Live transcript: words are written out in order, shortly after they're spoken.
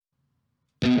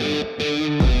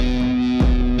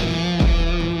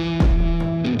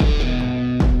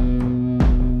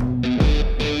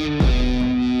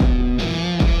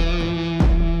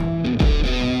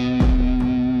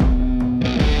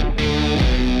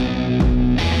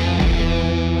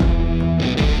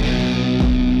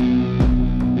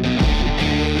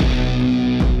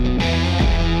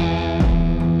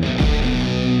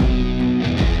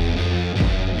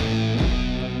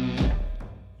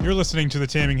listening to the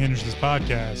Taming Hinges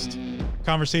podcast.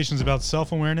 Conversations about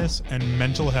self-awareness and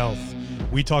mental health.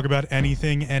 We talk about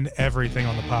anything and everything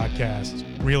on the podcast.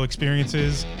 Real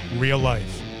experiences, real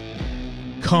life.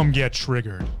 Come get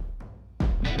triggered.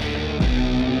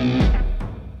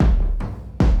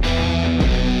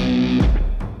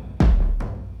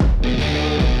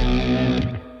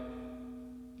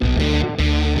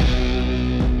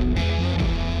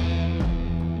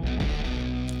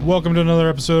 Welcome to another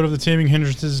episode of the Taming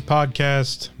Hindrances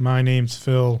podcast. My name's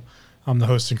Phil. I'm the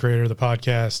host and creator of the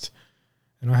podcast,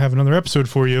 and I have another episode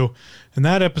for you. And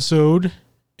that episode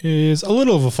is a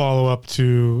little of a follow-up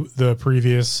to the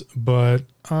previous, but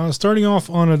starting off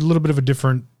on a little bit of a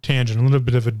different tangent, a little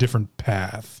bit of a different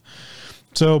path.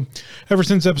 So ever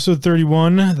since episode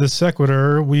 31, The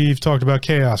Sequitur, we've talked about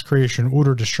chaos, creation,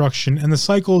 order, destruction, and the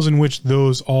cycles in which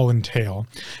those all entail.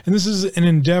 And this is an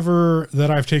endeavor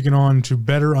that I've taken on to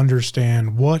better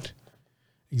understand what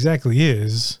exactly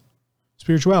is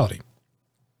spirituality.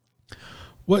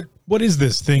 What is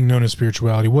this thing known as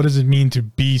spirituality? What does it mean to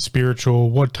be spiritual?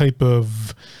 What type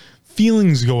of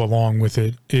feelings go along with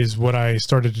it is what I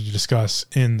started to discuss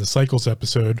in the cycles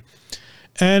episode.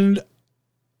 And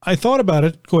I thought about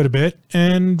it quite a bit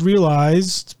and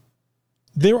realized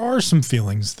there are some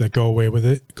feelings that go away with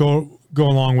it, go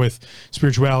along with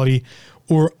spirituality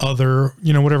or other,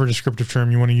 whatever descriptive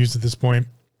term you want to use at this point.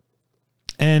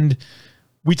 And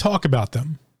we talk about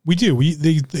them. We do.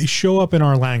 They show up in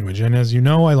our language. And as you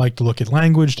know, I like to look at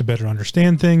language to better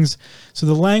understand things. So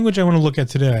the language I want to look at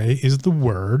today is the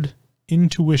word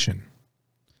intuition.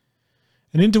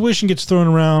 And intuition gets thrown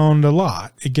around a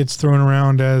lot. It gets thrown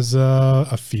around as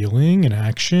a feeling, an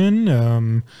action,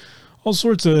 all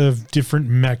sorts of different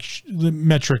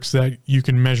metrics that you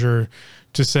can measure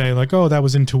to say like, oh, that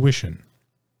was intuition.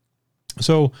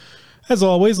 So as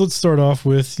always, let's start off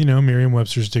with,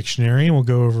 Merriam-Webster's dictionary, and we'll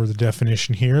go over the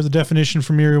definition here. The definition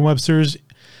from Merriam-Webster's,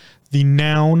 the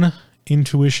noun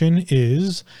intuition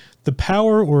is the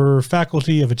power or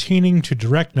faculty of attaining to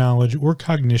direct knowledge or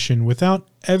cognition without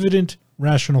evident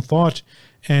rational thought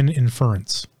and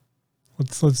inference.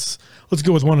 Let's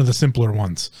go with one of the simpler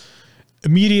ones.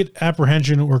 Immediate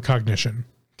apprehension or cognition.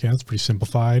 Okay, that's pretty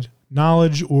simplified.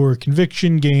 Knowledge or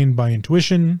conviction gained by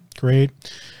intuition. Great.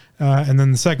 And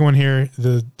then the second one here,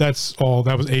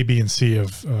 that was A, B, and C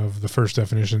of the first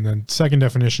definition. Then second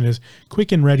definition is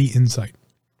quick and ready insight.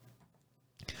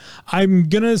 I'm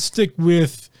going to stick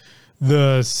with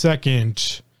the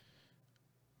second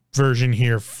version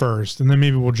here first, and then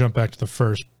maybe we'll jump back to the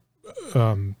first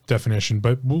definition,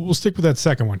 but we'll stick with that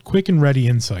second one, quick and ready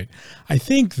insight. I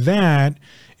think that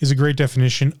is a great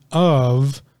definition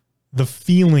of the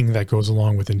feeling that goes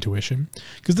along with intuition,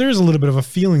 because there's a little bit of a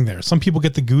feeling there. Some people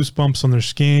get the goosebumps on their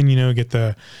skin, get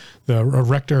the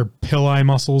erector pili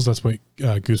muscles. That's what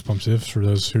goosebumps is, for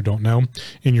those who don't know.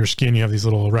 In your skin, you have these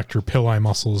little erector pili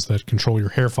muscles that control your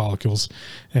hair follicles,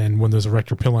 and when those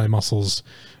erector pili muscles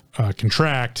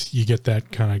contract, you get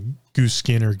that kind of goose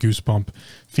skin or goosebump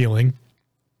feeling.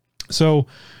 So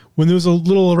when those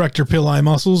little erector pili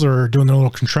muscles are doing their little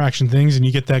contraction things, and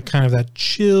you get that kind of that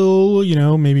chill,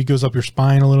 maybe it goes up your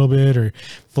spine a little bit or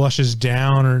flushes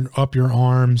down or up your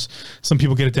arms. Some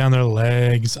people get it down their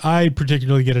legs. I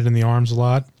particularly get it in the arms a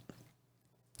lot.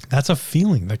 That's a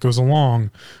feeling that goes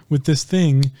along with this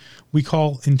thing we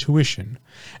call intuition.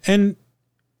 And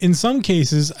in some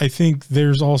cases, I think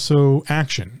there's also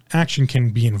action. Action can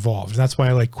be involved. That's why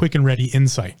I like quick and ready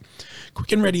insight.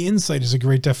 Quick and ready insight is a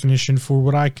great definition for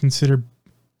what I consider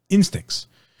instincts.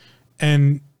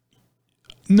 And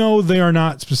no, they are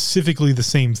not specifically the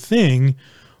same thing,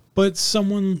 but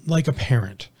someone like a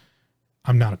parent.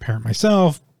 I'm not a parent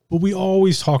myself, but we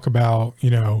always talk about,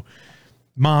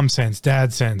 mom sense,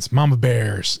 dad sense, mama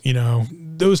bears,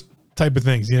 those type of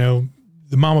things,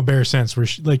 the mama bear sense, where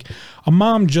a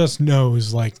mom just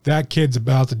knows like that kid's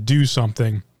about to do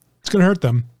something. It's going to hurt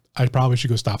them. I probably should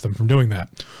go stop them from doing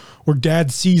that. Or dad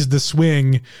sees the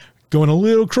swing going a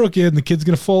little crooked and the kid's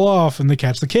going to fall off and they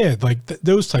catch the kid. Like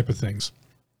those type of things.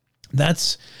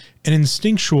 That's an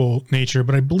instinctual nature,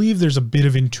 but I believe there's a bit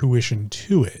of intuition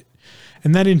to it.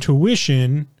 And that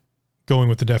intuition, going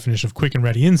with the definition of quick and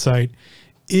ready insight,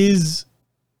 it's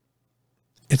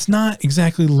not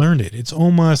exactly learned. It's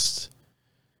almost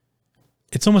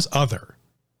other.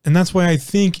 And that's why I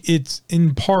think it's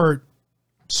in part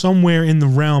somewhere in the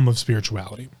realm of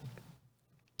spirituality.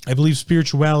 I believe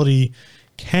spirituality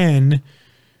can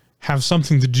have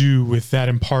something to do with that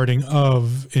imparting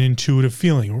of an intuitive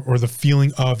feeling or the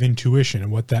feeling of intuition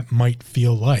and what that might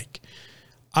feel like.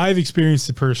 I've experienced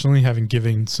it personally, having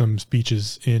given some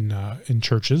speeches in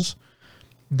churches,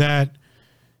 that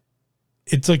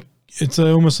it's like it's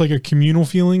almost like a communal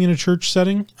feeling in a church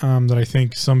setting that I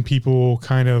think some people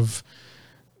kind of,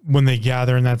 when they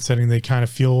gather in that setting, they kind of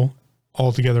feel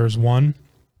all together as one.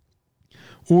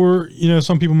 Or,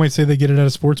 some people might say they get it at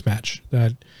a sports match,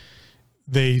 that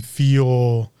they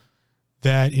feel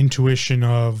that intuition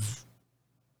of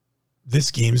this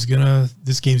game's gonna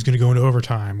go into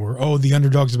overtime, or, oh, the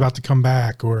underdog's about to come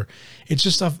back, or it's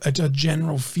just a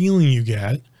general feeling you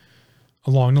get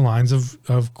along the lines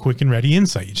of quick and ready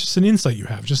insight. It's just an insight you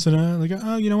have, just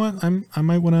oh, you know what? I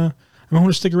might want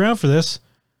to stick around for this.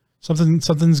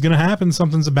 Something's going to happen.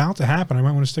 Something's about to happen. I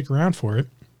might want to stick around for it.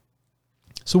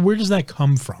 So where does that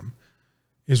come from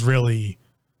is really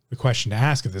the question to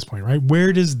ask at this point, right?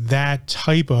 Where does that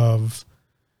type of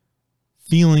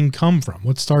feeling come from?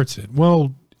 What starts it?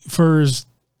 Well, as far as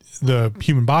the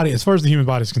human body is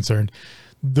concerned,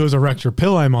 those erector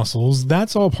pili muscles,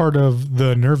 that's all part of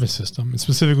the nervous system,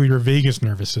 specifically your vagus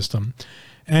nervous system.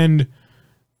 And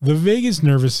the vagus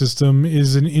nervous system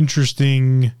is an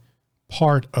interesting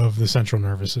part of the central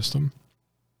nervous system.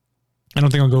 I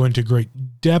don't think I'll go into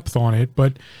great depth on it,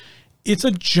 but it's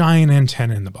a giant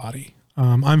antenna in the body.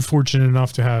 I'm fortunate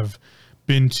enough to have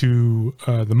been to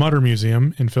the Mutter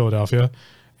Museum in Philadelphia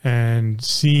and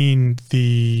seen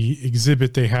the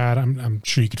exhibit they had. I'm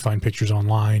sure you could find pictures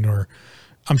online, or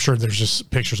I'm sure there's just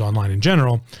pictures online in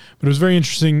general, but it was very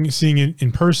interesting seeing it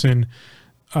in person.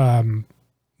 The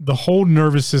whole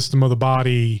nervous system of the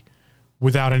body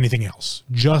without anything else,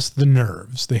 just the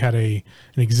nerves. They had an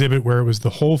exhibit where it was the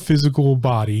whole physical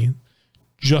body,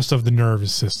 just of the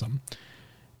nervous system.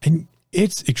 And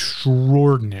it's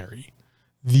extraordinary.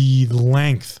 The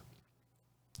length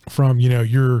from,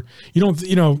 no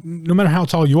matter how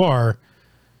tall you are,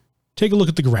 take a look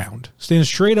at the ground. Stand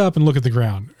straight up and look at the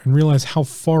ground and realize how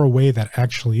far away that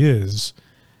actually is.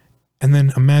 And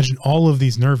then imagine all of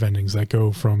these nerve endings that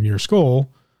go from your skull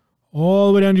all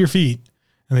the way down to your feet.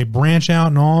 And they branch out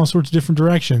in all sorts of different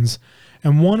directions.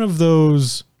 And one of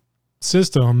those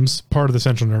systems, part of the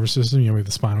central nervous system, we have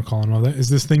the spinal column and all that, is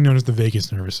this thing known as the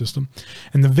vagus nervous system.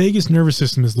 And the vagus nervous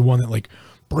system is the one that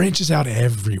branches out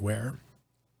everywhere.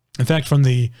 In fact, from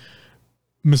the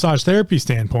massage therapy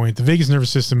standpoint, the vagus nervous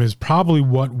system is probably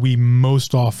what we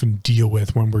most often deal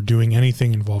with when we're doing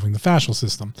anything involving the fascial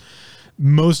system.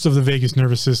 Most of the vagus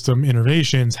nervous system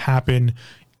innervations happen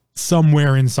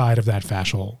somewhere inside of that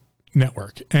fascial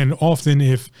network. And often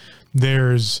if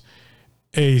there's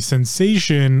a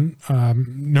sensation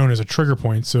known as a trigger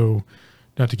point, so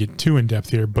not to get too in depth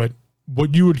here, but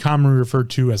what you would commonly refer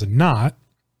to as a knot,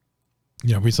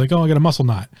 it's like, oh, I got a muscle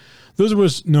knot. Those are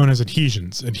what's known as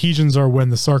adhesions. Adhesions are when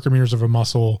the sarcomeres of a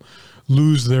muscle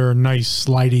lose their nice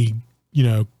slidey,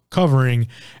 covering,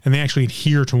 and they actually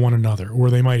adhere to one another, or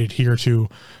they might adhere to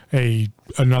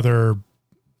another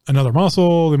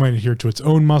muscle. They might adhere to its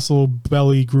own muscle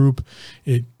belly group.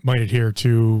 It might adhere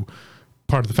to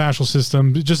part of the fascial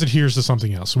system. It just adheres to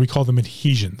something else. So we call them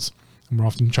adhesions. And we're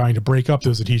often trying to break up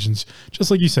those adhesions,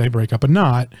 just like you say, break up a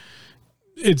knot.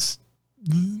 It's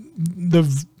the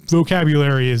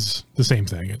vocabulary is the same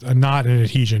thing. A knot and an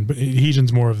adhesion, but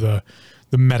adhesion's more of the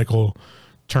medical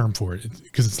term for it,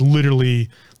 because it's literally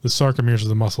the sarcomeres of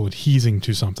the muscle adhesing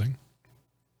to something,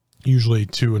 usually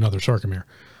to another sarcomere.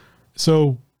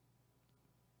 So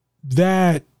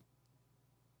that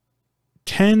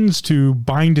tends to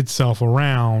bind itself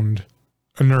around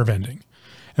a nerve ending.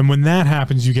 And when that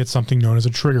happens, you get something known as a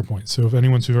trigger point. So if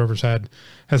anyone who's ever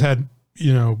has had,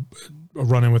 a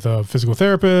run-in with a physical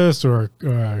therapist or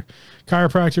a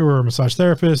chiropractor or a massage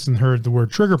therapist and heard the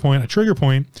word trigger point, a trigger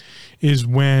point is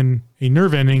when a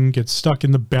nerve ending gets stuck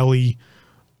in the belly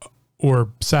or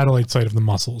satellite site of the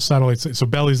muscle. So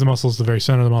belly is the muscle, is the very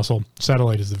center of the muscle.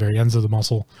 Satellite is the very ends of the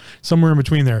muscle, somewhere in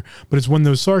between there. But it's when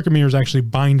those sarcomeres actually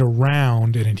bind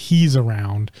around and adheres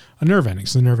around a nerve ending.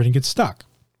 So the nerve ending gets stuck.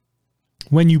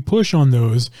 When you push on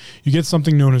those, you get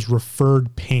something known as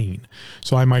referred pain.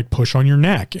 So I might push on your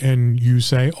neck and you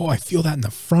say, oh, I feel that in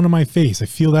the front of my face. I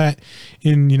feel that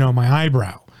in, my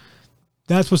eyebrow.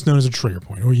 That's what's known as a trigger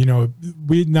point. Or,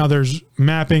 now there's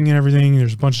mapping and everything.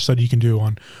 There's a bunch of study you can do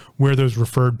on where those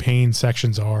referred pain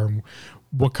sections are, and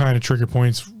what kind of trigger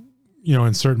points,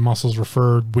 in certain muscles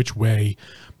referred which way.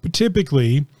 But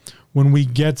typically when we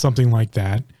get something like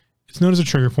that, it's known as a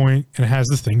trigger point, and it has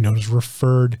this thing known as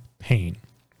referred pain.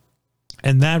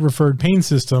 And that referred pain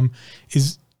system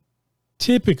is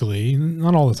typically,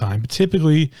 not all the time, but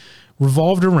typically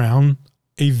revolved around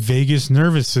a vagus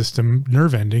nervous system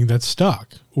nerve ending that's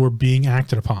stuck or being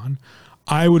acted upon.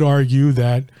 I would argue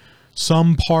that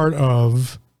some part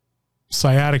of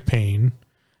sciatic pain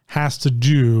has to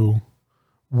do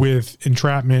with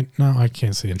entrapment. No, I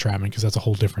can't say entrapment because that's a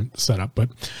whole different setup, but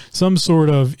some sort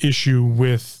of issue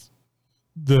with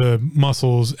the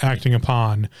muscles acting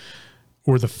upon,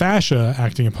 or the fascia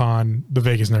acting upon, the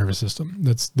vagus nervous system.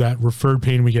 That's that referred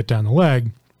pain we get down the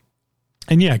leg.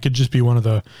 And yeah, it could just be one of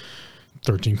the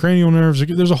 13 cranial nerves.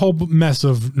 There's a whole mess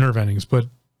of nerve endings, but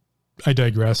I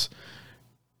digress.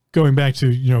 Going back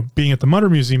to, being at the Mutter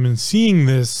Museum and seeing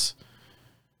this,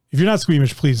 if you're not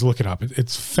squeamish, please look it up.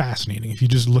 It's fascinating. If you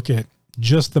just look at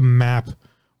just the map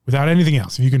without anything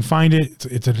else, if you can find it,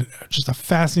 it's just a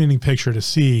fascinating picture to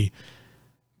see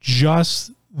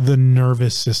just the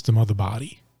nervous system of the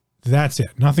body. That's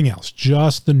it. Nothing else.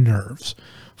 Just the nerves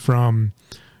from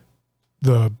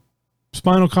the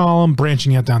spinal column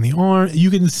branching out down the arm. You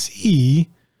can see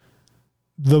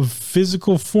the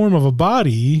physical form of a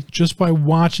body just by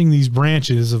watching these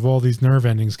branches of all these nerve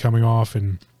endings coming off,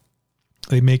 and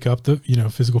they make up the,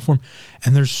 physical form.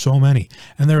 And there's so many,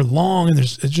 and they're long, and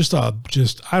it's just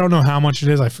I don't know how much it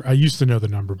is. I used to know the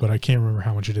number, but I can't remember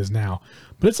how much it is now.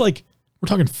 But it's like, we're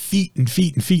talking feet and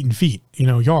feet and feet and feet,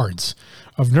 yards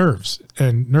of nerves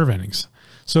and nerve endings.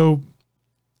 So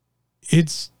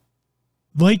it's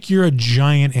like you're a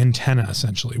giant antenna,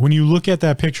 essentially. When you look at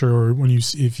that picture, or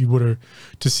if you were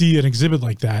to see an exhibit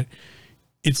like that,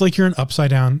 it's like you're an upside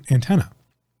down antenna.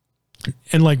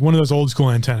 And like one of those old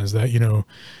school antennas that,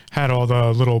 had all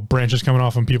the little branches coming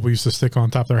off, and people used to stick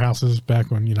on top of their houses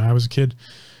back when, I was a kid.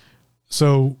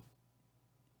 So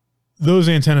those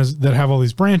antennas that have all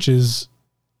these branches,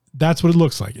 that's what it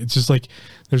looks like. It's just like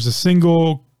there's a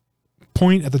single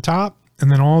point at the top, and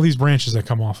then all these branches that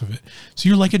come off of it. So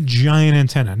you're like a giant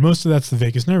antenna. And most of that's the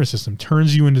vagus nervous system,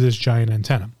 turns you into this giant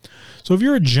antenna. So if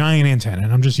you're a giant antenna,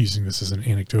 and I'm just using this as an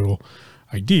anecdotal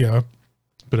idea,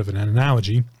 a bit of an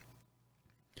analogy,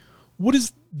 what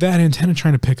is that antenna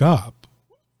trying to pick up?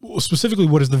 Well, specifically,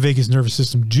 what does the vagus nervous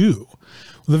system do? Well,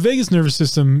 the vagus nervous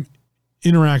system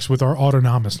interacts with our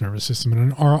autonomous nervous system,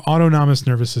 and our autonomous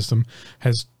nervous system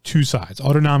has two sides.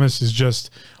 Autonomous is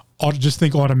just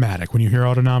think automatic. When you hear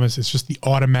autonomous, it's just the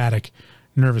automatic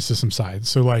nervous system side.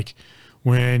 So like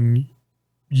when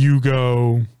you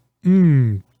go,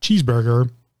 cheeseburger,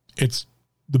 it's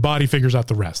the body figures out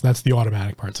the rest. That's the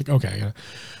automatic part. It's like, okay,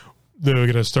 they're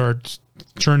going to start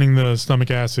churning the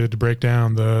stomach acid to break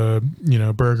down the,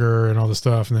 burger and all the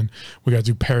stuff. And then we got to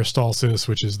do peristalsis,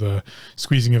 which is the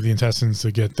squeezing of the intestines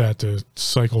to get that to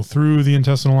cycle through the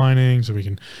intestinal lining. So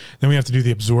then we have to do the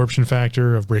absorption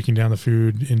factor of breaking down the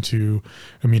food into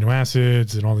amino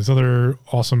acids and all this other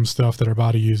awesome stuff that our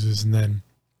body uses. And then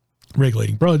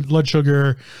regulating blood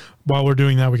sugar. While we're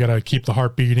doing that, we got to keep the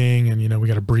heart beating, and, we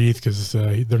got to breathe because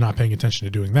they're not paying attention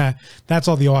to doing that. That's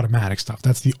all the automatic stuff.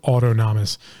 That's the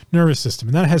autonomous nervous system.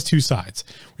 And that has two sides.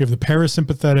 We have the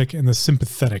parasympathetic and the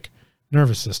sympathetic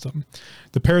nervous system.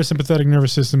 The parasympathetic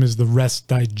nervous system is the rest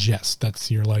digest. That's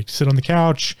your sit on the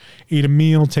couch, eat a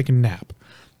meal, take a nap.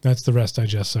 That's the rest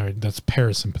digest. Sorry, that's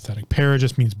parasympathetic. Para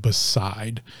just means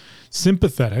beside.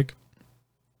 Sympathetic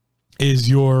is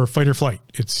your fight or flight.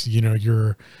 It's,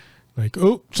 you're like,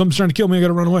 oh, something's trying to kill me, I got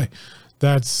to run away.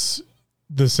 That's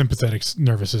the sympathetic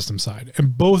nervous system side.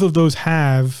 And both of those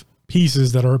have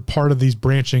pieces that are part of these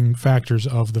branching factors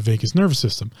of the vagus nervous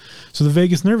system. So the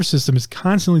vagus nervous system is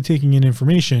constantly taking in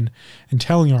information and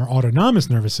telling our autonomous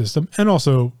nervous system, and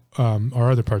also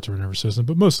our other parts of our nervous system,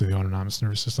 but mostly the autonomous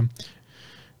nervous system,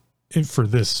 and for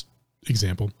this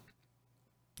example,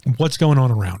 what's going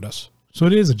on around us. So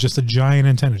it is just a giant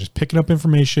antenna, just picking up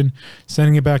information,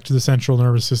 sending it back to the central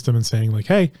nervous system and saying like,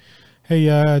 hey,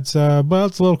 it's a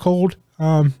little cold.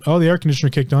 The air conditioner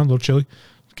kicked on, a little chilly.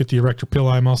 Get the erector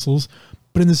pili muscles.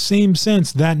 But in the same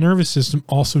sense, that nervous system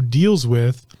also deals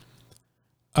with,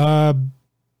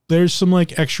 there's some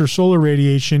extra solar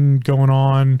radiation going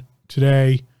on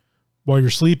today while you're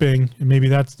sleeping. And maybe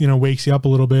that's, wakes you up a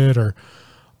little bit, or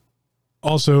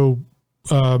also,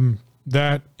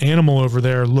 that animal over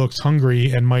there looks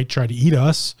hungry and might try to eat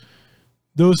us.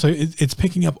 It's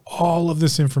picking up all of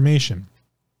this information.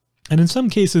 And in some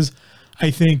cases, I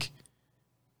think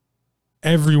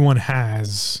everyone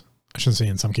has, I shouldn't say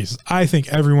in some cases, I think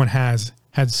everyone has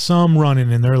had some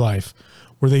run-in in their life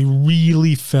where they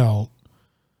really felt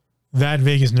that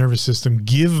vagus nervous system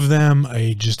give them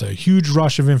just a huge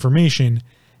rush of information,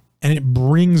 and it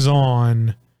brings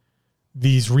on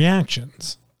these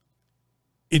reactions.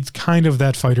 It's kind of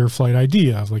that fight or flight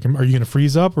idea of are you going to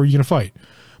freeze up or are you going to fight?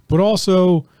 But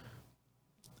also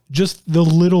just the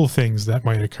little things that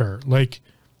might occur. Like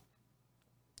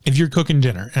if you're cooking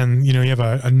dinner and, you have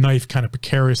a knife kind of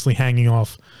precariously hanging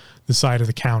off the side of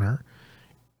the counter,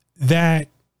 that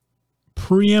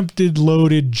preempted,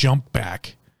 loaded jump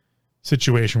back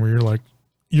situation where you're like,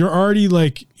 you're already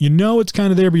like, it's kind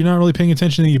of there, but you're not really paying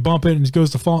attention, and you bump it and it goes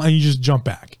to fall and you just jump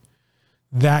back.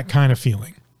 That kind of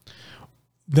feeling.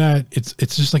 That it's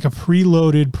just like a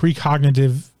preloaded,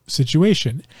 precognitive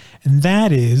situation. And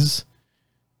that is,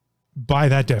 by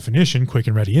that definition, quick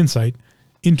and ready insight,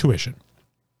 intuition.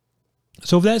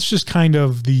 So if that's just kind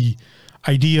of the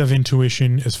idea of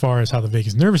intuition as far as how the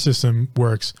vagus nervous system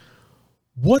works,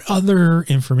 what other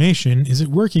information is it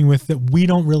working with that we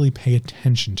don't really pay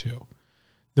attention to?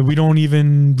 That we don't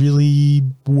even really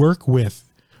work with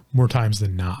more times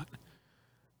than not?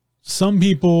 Some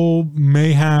people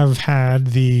may have had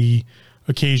the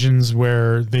occasions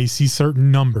where they see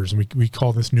certain numbers, and we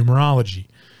call this numerology,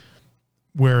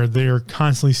 where they're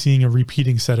constantly seeing a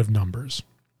repeating set of numbers.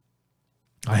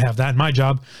 I have that in my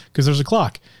job because there's a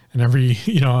clock, and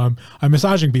I'm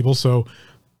massaging people, so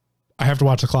I have to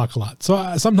watch the clock a lot.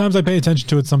 So sometimes I pay attention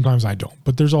to it, sometimes I don't.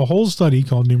 But there's a whole study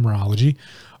called numerology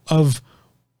of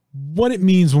what it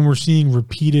means when we're seeing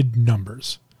repeated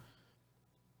numbers.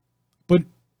 But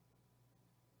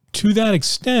to that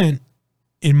extent,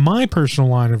 in my personal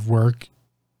line of work,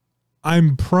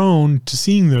 I'm prone to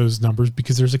seeing those numbers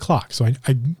because there's a clock. So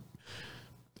I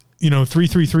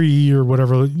 333 or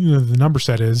whatever, the number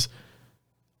set is,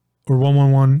 or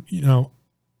 111,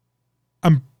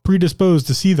 I'm predisposed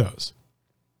to see those.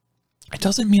 It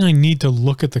doesn't mean I need to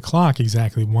look at the clock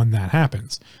exactly when that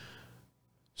happens.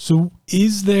 So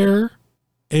is there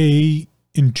a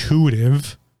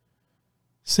intuitive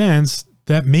sense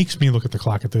that makes me look at the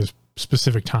clock at those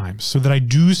specific times so that I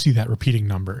do see that repeating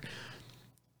number?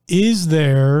 Is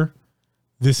there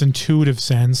this intuitive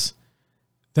sense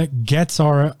that gets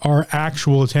our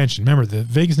actual attention? Remember, the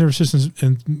vagus nervous system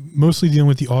is mostly dealing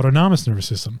with the autonomous nervous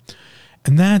system,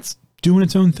 and that's doing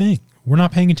its own thing. We're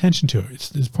not paying attention to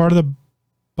it. It's part of the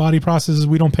body processes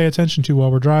we don't pay attention to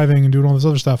while we're driving and doing all this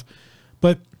other stuff.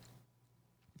 But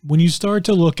when you start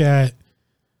to look at,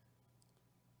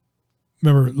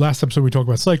 remember last episode we talked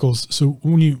about cycles. So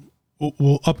when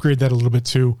we'll upgrade that a little bit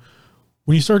too.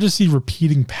 When you start to see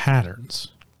repeating patterns.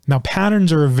 Now,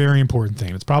 patterns are a very important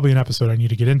thing. It's probably an episode I need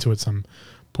to get into at some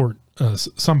part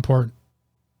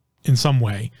in some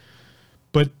way.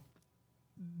 But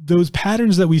those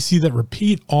patterns that we see that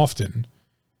repeat often,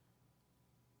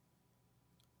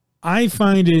 I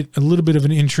find it a little bit of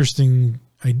an interesting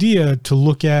idea to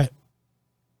look at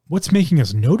what's making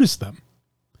us notice them.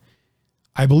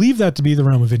 I believe that to be the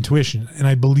realm of intuition, and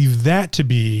I believe that to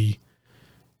be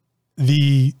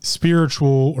the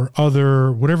spiritual or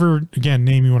other, whatever, again,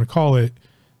 name you want to call it,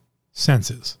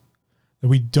 senses that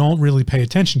we don't really pay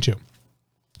attention to.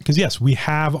 Because yes, we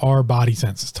have our body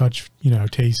senses, touch,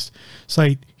 taste,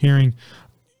 sight, hearing,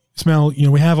 smell,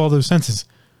 we have all those senses.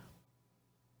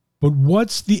 But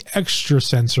what's the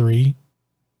extrasensory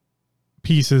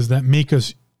pieces that make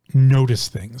us notice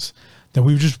things that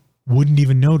we just wouldn't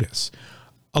even notice?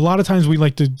 A lot of times we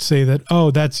like to say that, oh,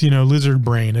 that's, lizard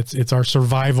brain. It's our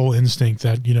survival instinct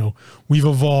that, we've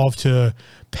evolved to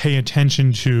pay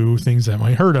attention to things that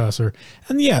might hurt us. I'm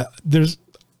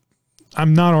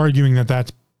not arguing that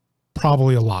that's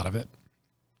probably a lot of it.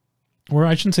 Or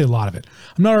I shouldn't say a lot of it.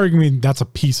 I'm not arguing that's a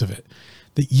piece of it.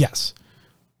 That yes,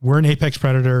 we're an apex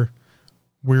predator.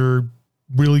 We're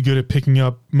really good at picking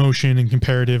up motion and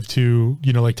comparative to,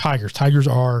 like tigers. Tigers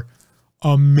are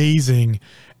amazing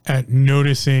at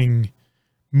noticing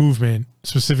movement,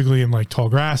 specifically in like tall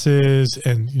grasses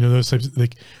and those types of,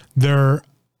 like their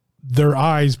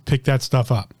eyes pick that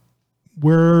stuff up.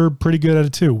 We're pretty good at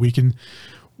it too. We can,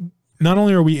 not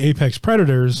only are we apex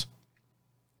predators,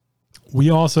 we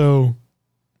also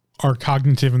are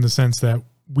cognitive in the sense that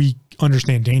we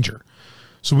understand danger.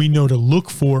 So we know to look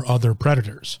for other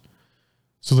predators.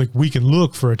 So like we can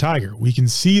look for a tiger. We can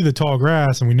see the tall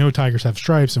grass and we know tigers have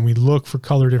stripes, and we look for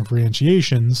color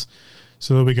differentiations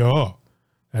so that we go, oh,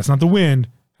 that's not the wind.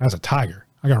 That's a tiger.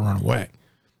 I got to run away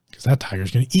because that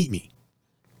tiger's going to eat me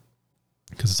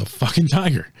because it's a fucking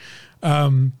tiger.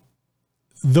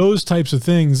 Those types of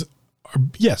things are,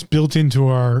 yes, built into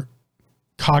our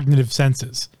cognitive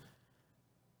senses.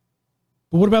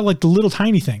 But what about like the little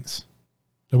tiny things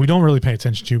that we don't really pay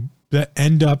attention to that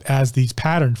end up as these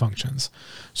pattern functions?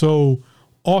 So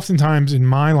oftentimes in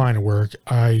my line of work,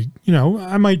 I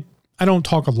don't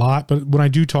talk a lot, but when I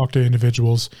do talk to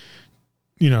individuals,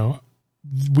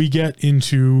 we get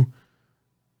into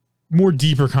more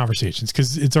deeper conversations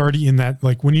because it's already in that,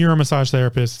 like when you're a massage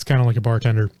therapist, it's kind of like a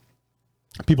bartender.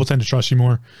 People tend to trust you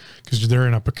more because they're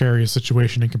in a precarious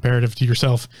situation and comparative to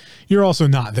yourself. You're also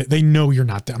not, they know you're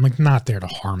not there. I'm like not there to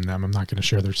harm them. I'm not going to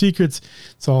share their secrets.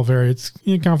 It's all it's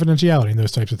confidentiality and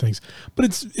those types of things, but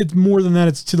it's more than that.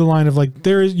 It's to the line of like,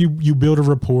 you build a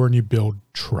rapport and you build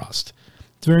trust.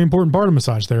 It's a very important part of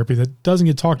massage therapy that doesn't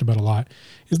get talked about a lot,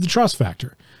 is the trust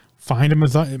factor. Find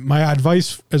my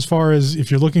advice as far as if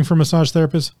you're looking for a massage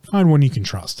therapist, find one you can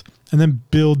trust and then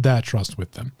build that trust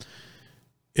with them.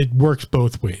 It works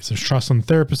both ways. There's trust on the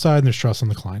therapist side and there's trust on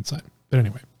the client side. But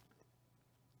anyway,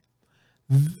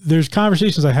 there's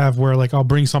conversations I have where like I'll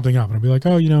bring something up and I'll be like,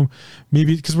 oh, you know,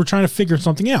 maybe because we're trying to figure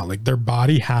something out. Like their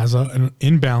body has an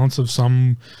imbalance of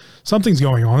something's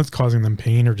going on that's causing them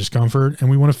pain or discomfort. And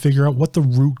we want to figure out what the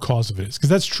root cause of it is. Because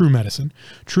that's true medicine.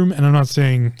 And I'm not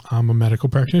saying I'm a medical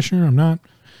practitioner. I'm not.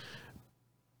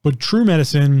 But true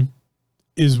medicine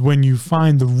is when you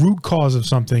find the root cause of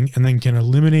something and then can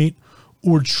eliminate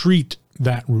or treat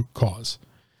that root cause.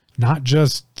 Not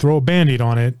just throw a Band-Aid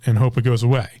on it and hope it goes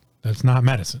away. That's not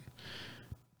medicine.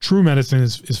 True medicine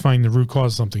is finding the root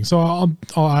cause of something. So I'll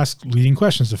ask leading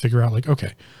questions to figure out like,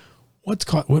 okay, what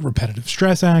repetitive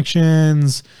stress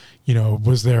actions, you know,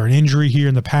 was there an injury here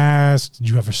in the past? Did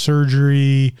you have a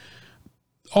surgery?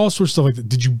 All sorts of stuff like that.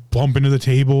 Did you bump into the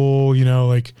table? You know,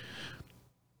 like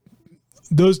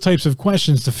those types of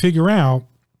questions to figure out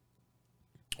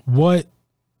what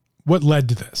led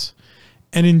to this.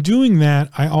 And in doing that,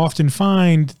 I often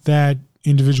find that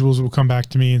individuals will come back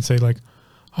to me and say like,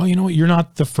 oh, you know what? You're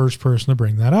not the first person to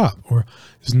bring that up, or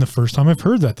this isn't the first time I've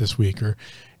heard that this week,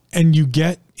 and you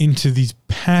get into these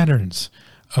patterns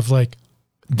of like,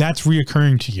 that's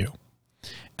reoccurring to you.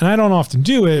 And I don't often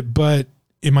do it, but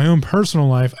in my own personal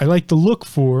life, I like to look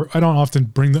for, I don't often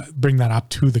bring that up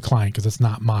to the client because it's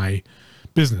not my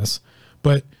business.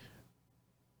 But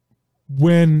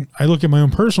when I look at my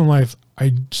own personal life,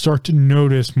 I start to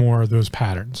notice more of those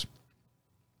patterns.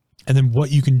 And then what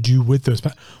you can do with those.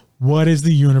 What is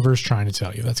the universe trying to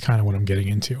tell you? That's kind of what I'm getting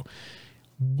into.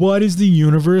 What is the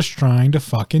universe trying to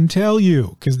fucking tell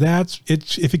you? Because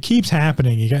if it keeps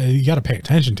happening, you got to pay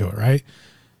attention to it, right?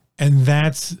 And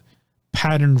that's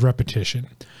patterned repetition.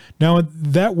 Now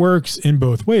that works in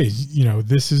both ways. You know,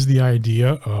 this is the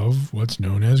idea of what's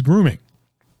known as grooming.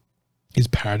 Is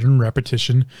pattern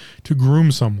repetition to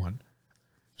groom someone.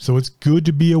 So it's good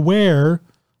to be aware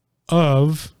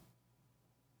of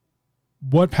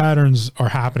what patterns are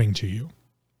happening to you.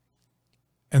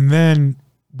 And then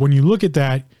when you look at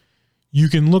that, you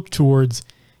can look towards,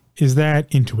 is that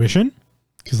intuition?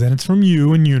 Because then it's from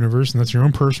you and universe, and that's your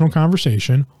own personal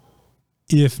conversation.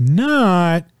 If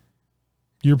not,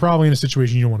 you're probably in a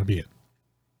situation you don't want to be in.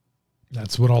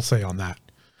 That's what I'll say on that.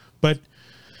 But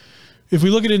if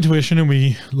we look at intuition and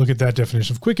we look at that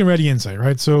definition of quick and ready insight,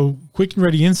 right? So quick and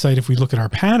ready insight, if we look at our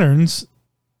patterns,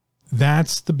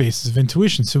 that's the basis of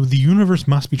intuition. So the universe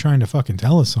must be trying to fucking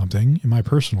tell us something, in my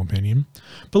personal opinion.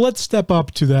 But let's step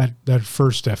up to that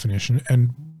first definition and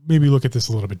maybe look at this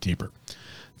a little bit deeper.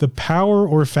 The power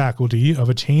or faculty of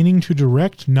attaining to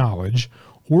direct knowledge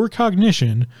or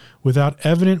cognition without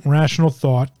evident rational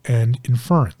thought and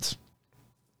inference.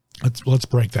 Let's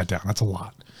break that down. That's a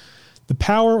lot. The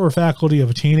power or faculty of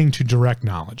attaining to direct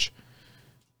knowledge,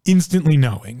 instantly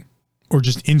knowing, or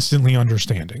just instantly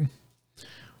understanding,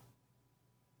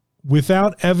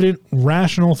 without evident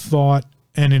rational thought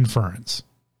and inference,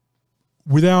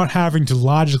 without having to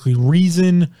logically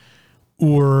reason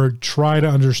or try to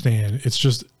understand. It's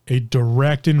just a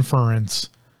direct inference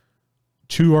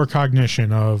to our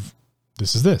cognition of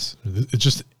this is this. It's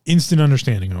just instant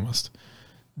understanding almost.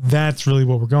 That's really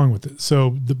what we're going with it.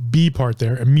 So the B part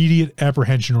there, immediate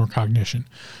apprehension or cognition.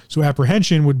 So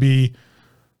apprehension would be,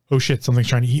 oh shit, something's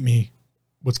trying to eat me.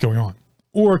 What's going on?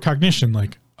 Or cognition,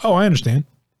 like, oh, I understand.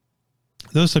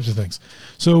 Those types of things.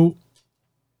 So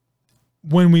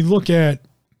when we look at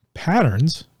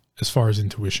patterns, as far as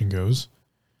intuition goes,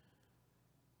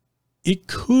 it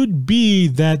could be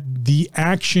that the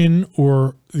action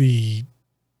or the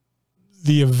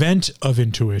event of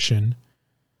intuition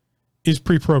is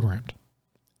pre-programmed.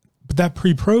 But that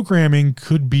pre-programming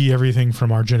could be everything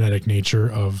from our genetic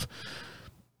nature of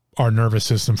our nervous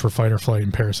system for fight or flight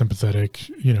and parasympathetic,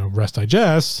 rest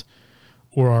digest,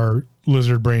 or our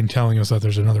lizard brain telling us that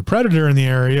there's another predator in the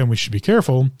area and we should be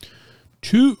careful,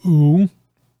 to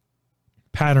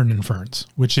pattern inference,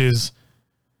 which is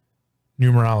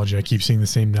numerology. I keep seeing the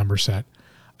same number set.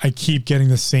 I keep getting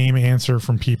the same answer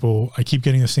from people. I keep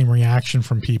getting the same reaction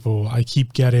from people. I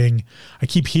keep hearing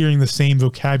the same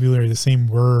vocabulary, the same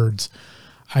words.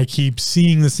 I keep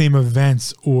seeing the same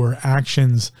events or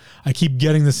actions. I keep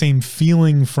getting the same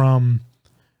feeling from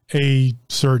a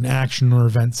certain action or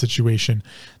event situation.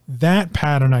 That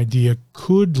pattern idea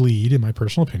could lead, in my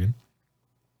personal opinion,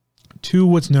 to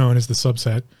what's known as the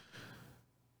subset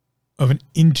of an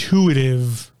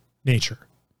intuitive nature.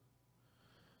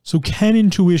 So can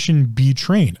intuition be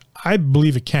trained? I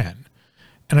believe it can.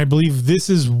 And I believe this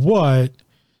is what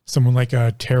someone like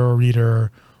a tarot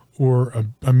reader or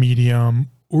a medium,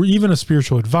 or even a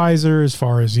spiritual advisor, as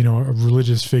far as, a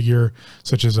religious figure,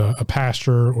 such as a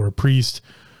pastor or a priest,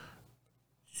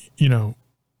 or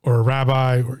a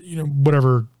rabbi, or,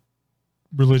 whatever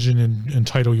religion and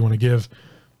title you want to give.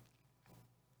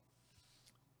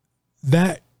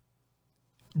 That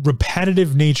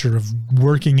repetitive nature of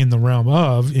working in the realm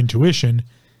of intuition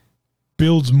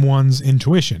builds one's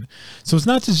intuition. So it's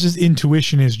not just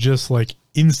intuition is just like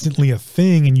instantly a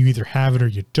thing and you either have it or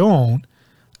you don't.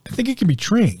 I think it can be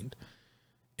trained.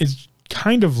 It's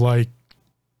kind of like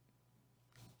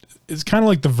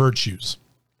the virtues,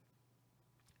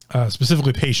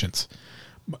 specifically patience.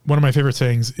 One of my favorite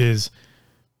sayings is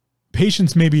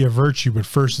patience may be a virtue, but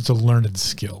first it's a learned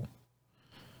skill.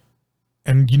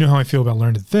 And you know how I feel about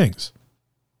learned things.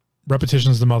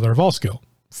 Repetition is the mother of all skill.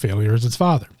 Failure is its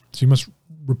father. So you must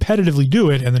repetitively do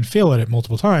it and then fail at it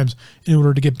multiple times in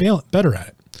order to get better at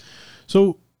it.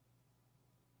 So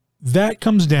that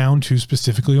comes down to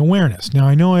specifically awareness. Now,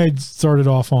 I know I started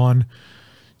off on,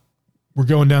 we're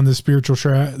going down this spiritual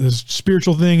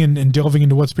thing and delving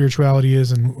into what spirituality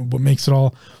is and what makes it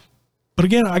all. But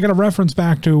again, I got to reference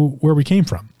back to where we came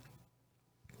from.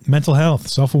 Mental health,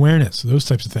 self-awareness, those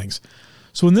types of things.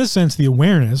 So in this sense, the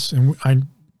awareness, and I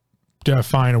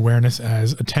define awareness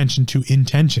as attention to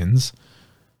intentions.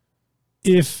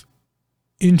 If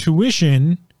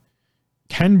intuition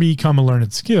can become a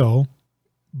learned skill,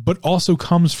 but also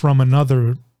comes from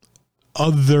other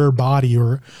body,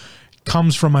 or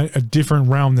comes from a different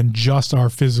realm than just our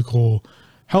physical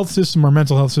health system, our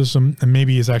mental health system, and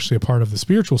maybe is actually a part of the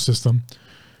spiritual system,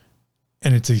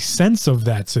 and it's a sense of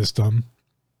that system,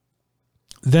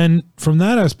 then from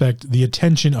that aspect, the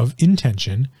attention of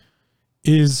intention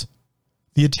is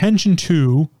the attention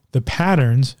to the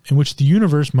patterns in which the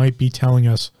universe might be telling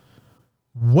us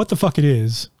what the fuck it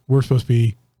is we're supposed to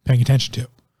be paying attention to.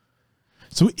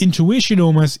 So intuition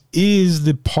almost is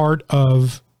the part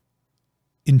of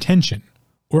intention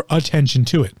or attention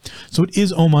to it. So it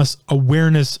is almost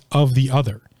awareness of the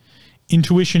other.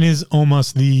 Intuition is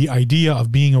almost the idea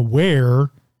of being aware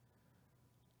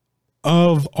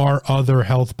of our other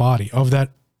health body, of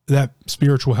that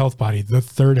spiritual health body, the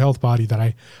third health body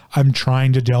that I'm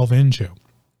trying to delve into.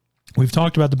 We've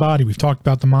talked about the body, we've talked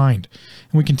about the mind,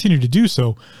 and we continue to do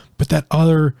so, but that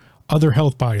other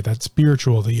health body, that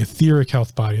spiritual, the etheric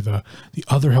health body, the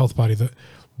other health body,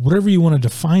 whatever you want to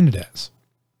define it as.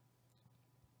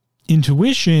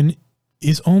 Intuition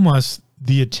is almost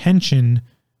the attention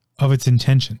of its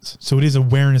intentions. So it is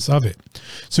awareness of it.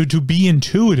 So to be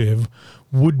intuitive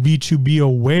would be to be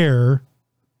aware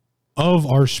of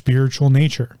our spiritual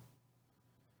nature.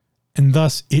 And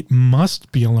thus, it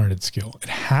must be a learned skill. It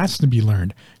has to be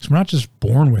learned. Because we're not just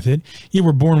born with it. Yeah,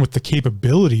 we're born with the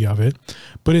capability of it.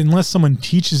 But unless someone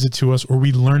teaches it to us or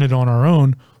we learn it on our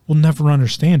own, we'll never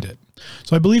understand it.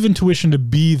 So I believe intuition to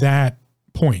be that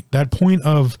point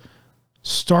of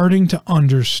starting to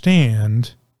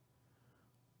understand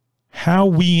how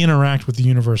we interact with the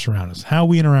universe around us, how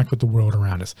we interact with the world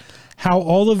around us, how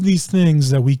all of these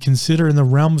things that we consider in the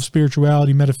realm of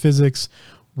spirituality, metaphysics,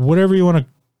 whatever you want to,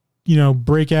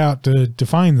 break out to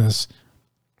define this,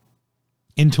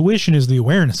 intuition is the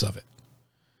awareness of it.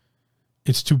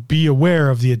 It's to be aware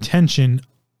of the attention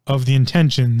of the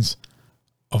intentions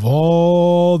of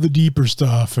all the deeper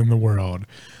stuff in the world.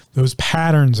 Those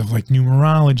patterns of like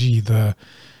numerology, the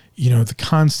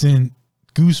constant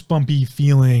goosebumpy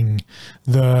feeling,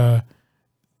 that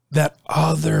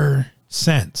other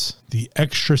sense, the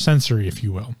extrasensory, if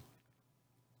you will.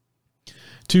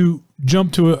 To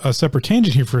jump to a separate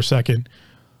tangent here for a second,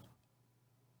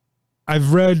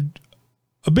 I've read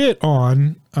a bit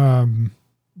on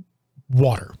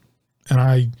water, and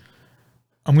I'm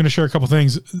going to share a couple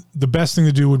things. The best thing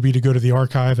to do would be to go to the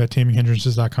archive at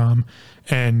taminghindrances.com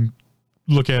and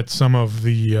look at some of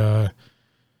the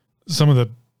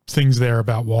things there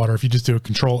about water. If you just do a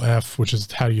Control F, which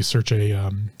is how you search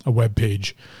a web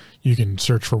page, you can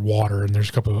search for water, and there's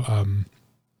a couple of,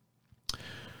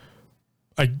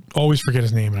 I always forget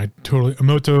his name, and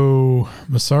Emoto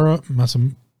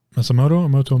Masamoto.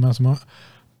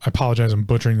 I apologize, I'm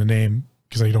butchering the name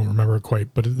because I don't remember it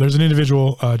quite, but there's an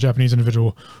individual, Japanese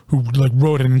individual, who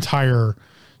wrote an entire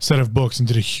set of books and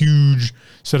did a huge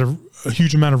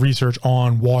amount of research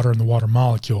on water and the water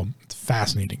molecule. It's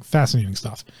fascinating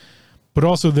stuff. But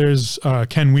also there's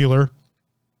Ken Wheeler,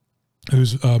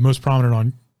 who's most prominent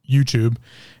on YouTube,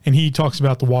 and he talks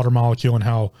about the water molecule and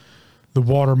how the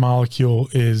water molecule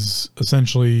is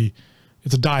essentially,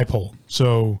 it's a dipole.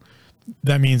 So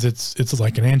that means it's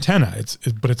like an antenna.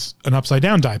 But it's an upside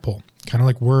down dipole, kind of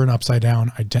like we're an upside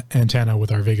down antenna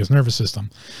with our vagus nervous system.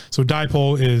 So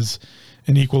dipole is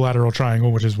an equilateral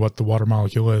triangle, which is what the water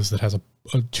molecule is, that has a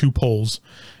two poles,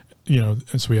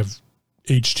 and so we have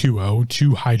H2O,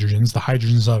 two hydrogens. The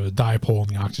hydrogens of a dipole, and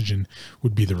the oxygen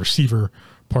would be the receiver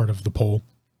part of the pole.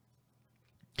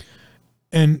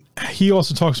 And he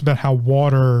also talks about how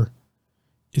water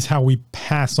is how we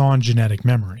pass on genetic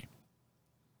memory,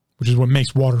 which is what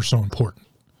makes water so important.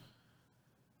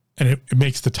 And it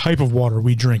makes the type of water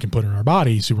we drink and put in our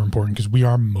body super important, because we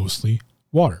are mostly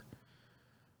water.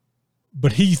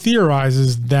 But he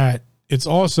theorizes that it's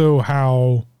also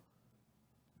how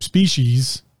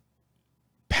species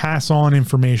pass on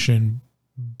information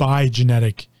by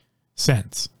genetic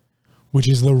sense, which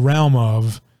is the realm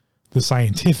of the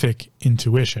scientific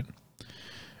intuition.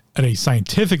 At a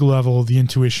scientific level, the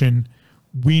intuition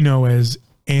we know as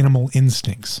animal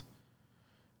instincts.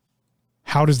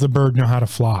 How does the bird know how to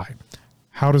fly?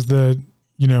 How does the,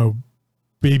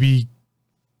 baby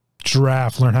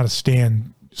giraffe learn how to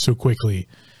stand so quickly?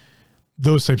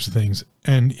 Those types of things.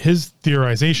 And his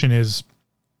theorization is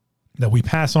that we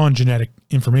pass on genetic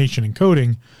information and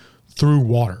coding through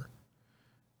water.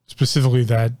 Specifically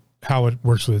how it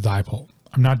works with a dipole.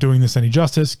 I'm not doing this any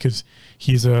justice because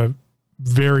he's a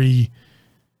very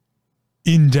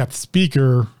in-depth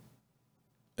speaker,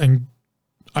 and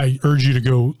I urge you to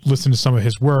go listen to some of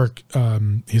his work.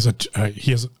 He has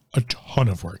a ton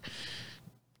of work.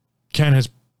 Ken has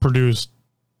produced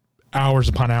hours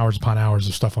upon hours upon hours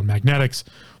of stuff on magnetics,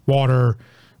 water.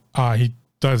 He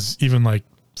does even like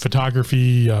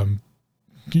photography,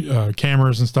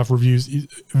 cameras and stuff, reviews. He's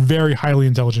a very highly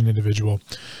intelligent individual.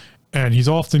 And he's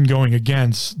often going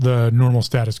against the normal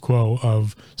status quo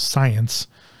of science,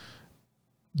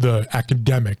 the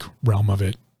academic realm of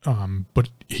it. But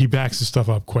he backs his stuff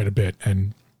up quite a bit,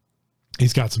 and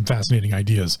he's got some fascinating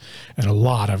ideas and a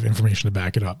lot of information to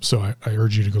back it up. So I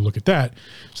urge you to go look at that.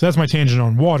 So that's my tangent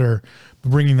on water.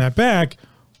 But bringing that back,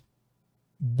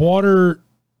 water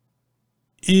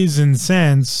is in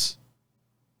sense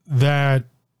that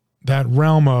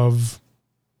realm of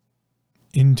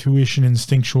intuition,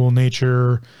 instinctual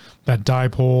nature, that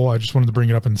dipole. I just wanted to bring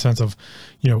it up in the sense of,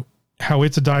 how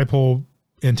it's a dipole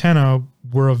antenna.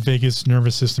 We're a vagus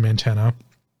nervous system antenna.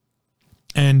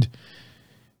 And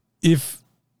if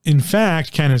in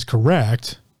fact Ken is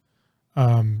correct,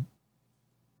 that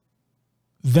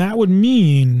would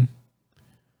mean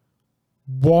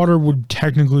water would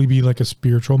technically be like a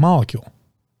spiritual molecule.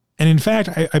 And in fact,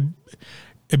 I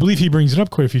believe he brings it up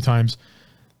quite a few times,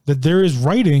 that there is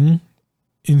writing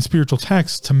in spiritual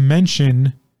texts to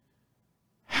mention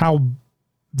how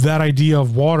that idea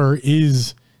of water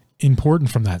is important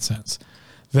from that sense,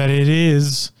 that it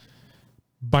is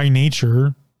by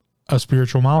nature a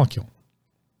spiritual molecule,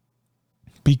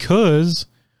 because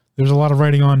there's a lot of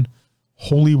writing on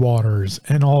holy waters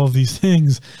and all of these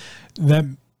things that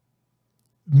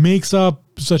makes up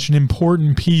such an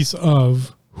important piece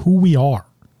of who we are.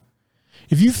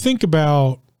 If you think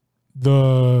about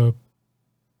the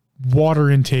water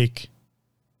intake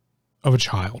of a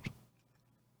child,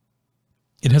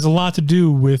 it has a lot to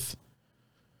do with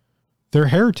their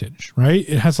heritage, right?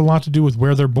 It has a lot to do with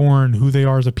where they're born, who they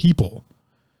are as a people.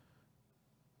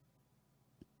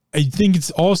 I think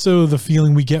it's also the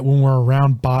feeling we get when we're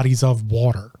around bodies of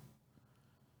water.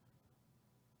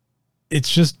 It's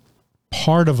just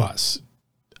part of us.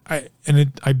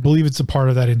 I believe it's a part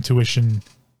of that intuition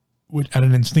at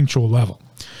an instinctual level.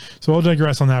 So I'll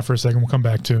digress on that for a second. We'll come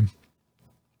back to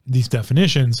these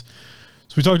definitions.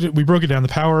 So we broke it down: the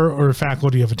power or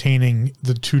faculty of attaining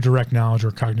to direct knowledge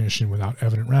or cognition without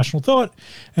evident rational thought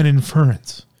and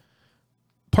inference.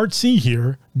 Part C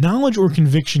here: knowledge or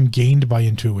conviction gained by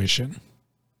intuition.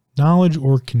 Knowledge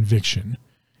or conviction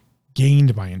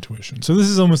gained by intuition. So this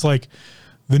is almost like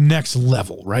the next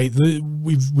level, right?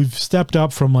 We've stepped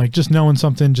up from like just knowing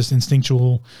something, just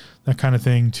instinctual, that kind of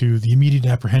thing, to the immediate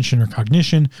apprehension or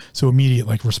cognition. So immediate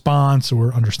like response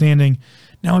or understanding.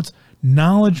 Now it's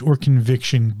knowledge or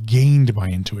conviction gained by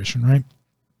intuition, right?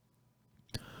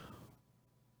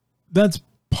 That's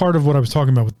part of what I was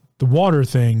talking about with the water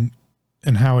thing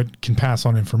and how it can pass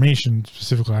on information.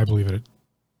 Specifically, I believe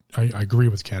I agree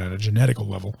with Ken at a genetical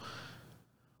level.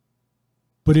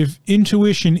 But if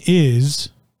intuition is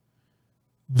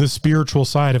the spiritual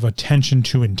side of attention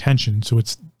to intention, so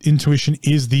intuition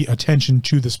is the attention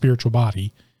to the spiritual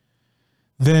body,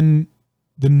 then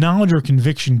the knowledge or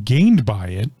conviction gained by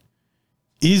it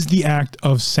is the act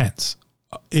of sense.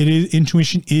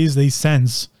 Intuition is a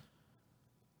sense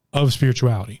of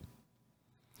spirituality.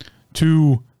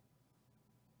 To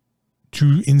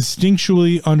to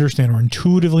instinctually understand or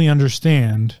intuitively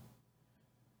understand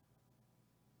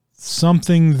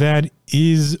something that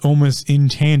is almost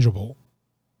intangible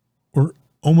or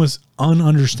almost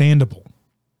ununderstandable.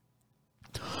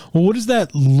 Well, what does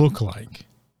that look like?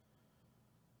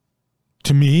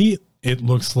 To me, it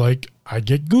looks like I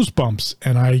get goosebumps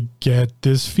and I get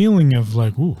this feeling of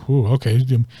like, ooh, okay,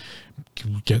 I'm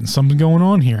getting something going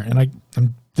on here. And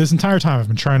I'm this entire time I've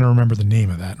been trying to remember the name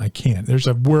of that and I can't. There's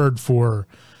a word for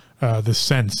the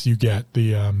sense you get,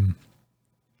 the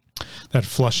that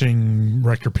flushing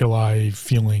rectopili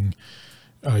feeling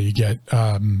you get.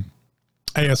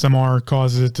 ASMR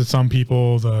causes it to some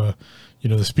people, the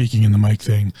speaking in the mic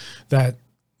thing, that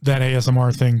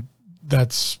ASMR thing,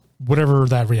 that's whatever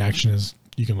that reaction is,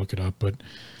 you can look it up, but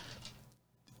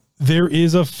there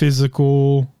is a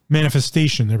physical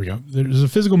manifestation. There we go. There's a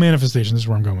physical manifestation. This is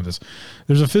where I'm going with this.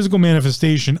 There's a physical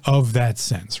manifestation of that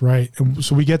sense, right? And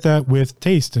so we get that with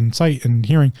taste and sight and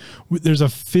hearing. There's a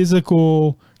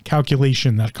physical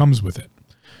calculation that comes with it.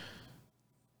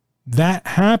 That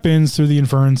happens through the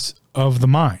inference of the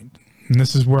mind. And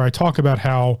this is where I talk about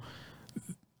how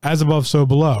as above, so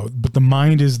below, but the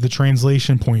mind is the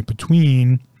translation point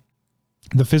between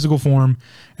the physical form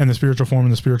and the spiritual form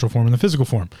and the spiritual form and the physical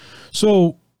form.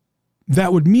 So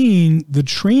that would mean the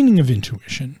training of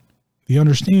intuition, the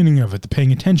understanding of it, the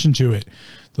paying attention to it,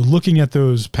 the looking at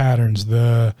those patterns,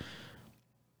 the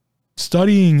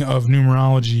studying of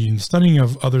numerology and studying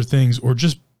of other things, or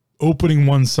just opening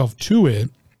oneself to it,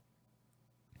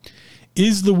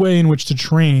 is the way in which to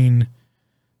train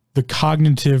the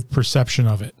cognitive perception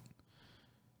of it,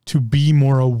 to be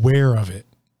more aware of it.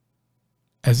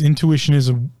 As intuition is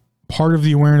a part of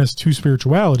the awareness to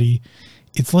spirituality,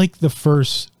 it's like the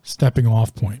first stepping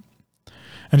off point.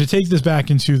 And to take this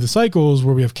back into the cycles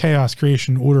where we have chaos,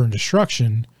 creation, order, and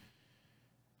destruction,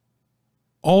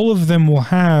 all of them will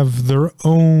have their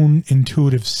own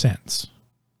intuitive sense.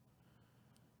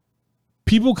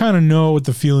 People kind of know what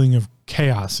the feeling of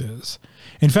chaos is.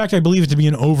 In fact, I believe it to be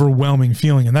an overwhelming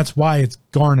feeling, and that's why it's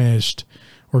garnished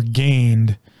or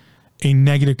gained a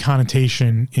negative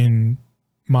connotation in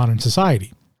modern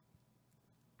society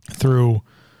through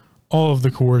all of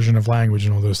the coercion of language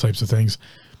and all those types of things.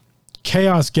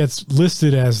 Chaos gets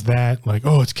listed as that, like,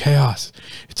 oh, it's chaos.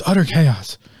 It's utter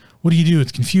chaos. What do you do?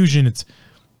 It's confusion.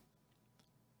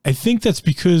 I think that's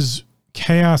because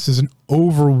chaos is an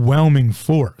overwhelming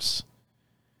force.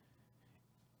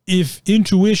 If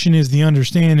intuition is the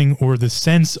understanding or the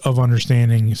sense of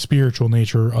understanding spiritual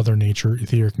nature, other nature,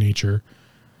 etheric nature,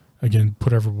 again,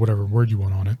 whatever word you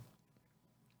want on it,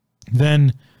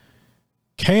 then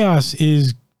chaos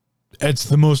it's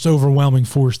the most overwhelming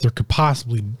force there could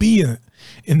possibly be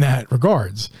in that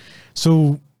regards.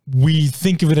 So we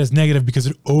think of it as negative because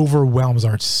it overwhelms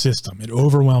our system. It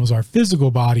overwhelms our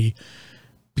physical body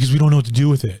because we don't know what to do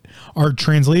with it. Our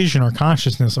translation, our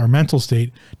consciousness, our mental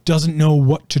state doesn't know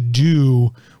what to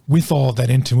do with all of that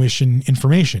intuition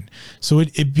information. So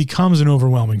it becomes an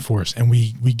overwhelming force, and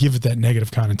we give it that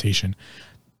negative connotation.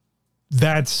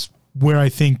 That's where I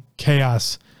think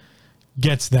chaos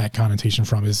gets that connotation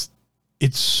from, is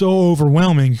it's so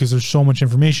overwhelming because there's so much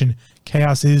information.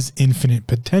 Chaos is infinite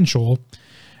potential,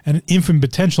 and an infinite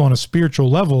potential on a spiritual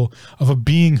level of a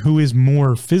being who is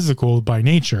more physical by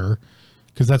nature,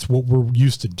 because that's what we're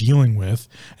used to dealing with.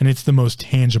 And it's the most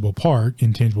tangible part,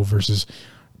 intangible versus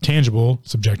tangible,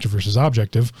 subjective versus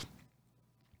objective.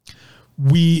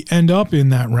 We end up in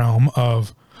that realm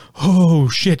of, oh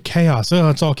shit, chaos. Oh,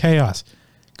 it's all chaos.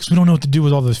 Because we don't know what to do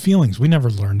with all those feelings. We never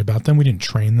learned about them. We didn't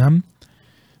train them.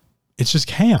 It's just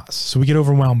chaos. So we get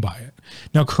overwhelmed by it.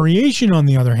 Now, creation, on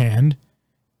the other hand,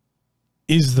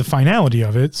 is the finality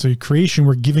of it. So creation,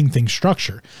 we're giving things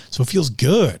structure. So it feels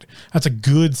good. That's a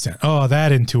good sense. Oh,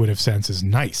 that intuitive sense is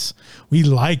nice. We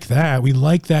like that. We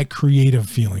like that creative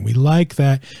feeling. We like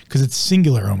that because it's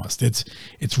singular almost. It's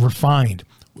refined.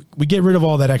 We get rid of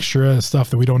all that extra stuff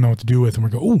that we don't know what to do with, and we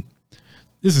go, ooh,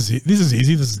 this is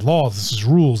easy. This is laws. This is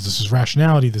rules. This is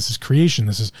rationality. This is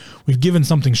creation. We've given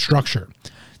something structure.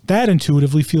 That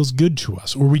intuitively feels good to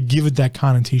us, or we give it that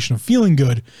connotation of feeling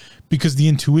good because the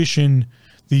intuition,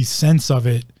 the sense of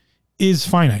it is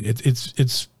finite.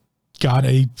 It's got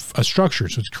a structure,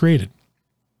 so it's created.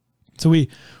 So we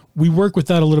work with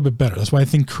that a little bit better. That's why I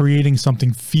think creating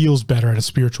something feels better at a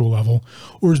spiritual level,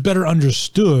 or is better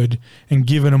understood and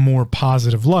given a more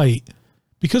positive light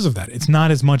because of that. It's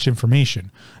not as much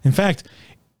information. In fact,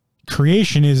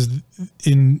 creation is,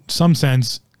 in some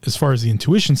sense, as far as the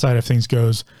intuition side of things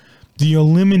goes, the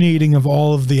eliminating of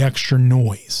all of the extra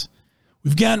noise.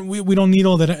 We don't need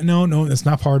all that. No, that's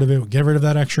not part of it. We'll get rid of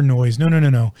that extra noise.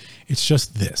 No. It's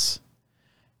just this.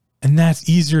 And that's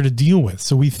easier to deal with.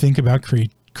 So we think about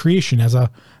creation as a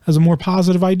more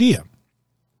positive idea.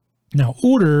 Now,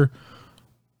 order,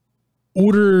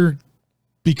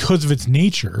 because of its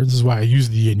nature, this is why I use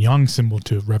the yin yang symbol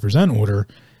to represent order,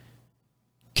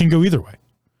 can go either way.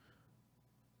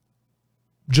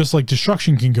 Just like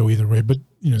destruction can go either way, but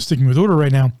sticking with order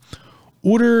right now,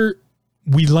 order,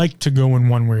 we like to go in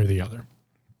one way or the other.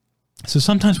 So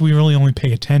sometimes we really only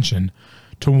pay attention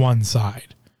to one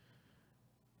side.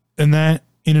 And that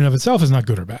in and of itself is not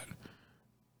good or bad.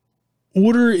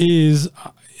 Order is,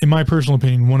 in my personal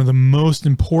opinion, one of the most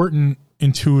important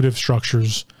intuitive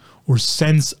structures or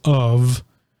sense of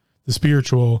the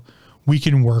spiritual we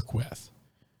can work with.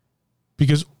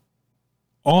 Because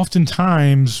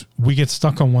oftentimes we get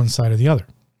stuck on one side or the other.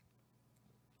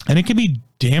 And it can be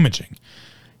damaging.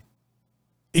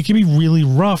 It can be really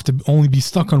rough to only be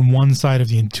stuck on one side of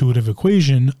the intuitive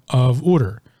equation of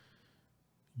order,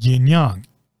 yin yang.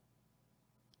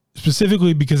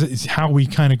 Specifically because it's how we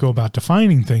kind of go about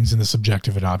defining things in the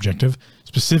subjective and objective,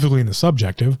 specifically in the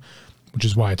subjective, which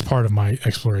is why it's part of my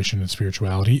exploration in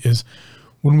spirituality, is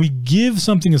when we give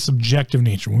something a subjective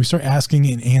nature, when we start asking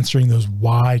and answering those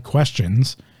why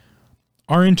questions,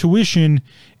 our intuition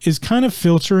is kind of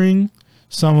filtering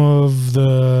some of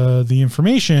the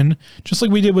information, just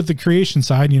like we did with the creation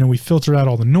side. We filtered out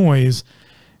all the noise.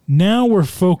 Now we're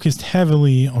focused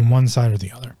heavily on one side or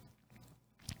the other.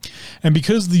 And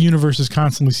because the universe is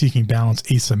constantly seeking balance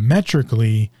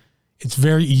asymmetrically, it's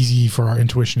very easy for our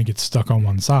intuition to get stuck on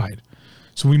one side.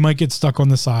 So we might get stuck on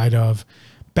the side of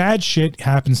bad shit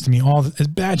happens to me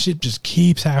bad shit just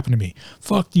keeps happening to me.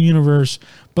 Fuck the universe,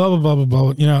 blah, blah, blah,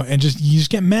 blah, blah, and you just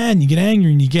get mad and you get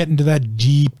angry and you get into that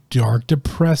deep, dark,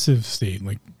 depressive state,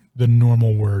 like the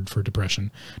normal word for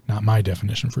depression, not my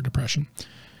definition for depression.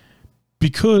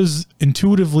 Because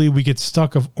intuitively we get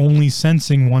stuck of only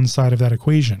sensing one side of that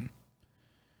equation.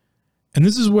 And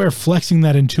this is where flexing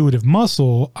that intuitive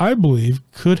muscle, I believe,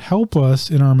 could help us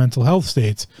in our mental health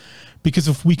states. Because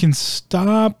if we can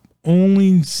stop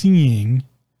only seeing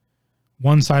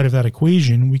one side of that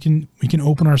equation, we can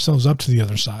open ourselves up to the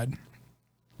other side.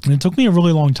 And it took me a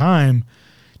really long time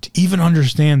to even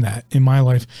understand that in my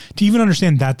life, to even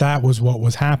understand that that was what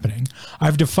was happening.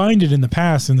 I've defined it in the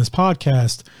past in this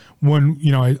podcast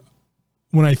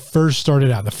when I first started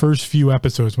out, the first few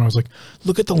episodes, when I was like,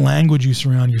 look at the language you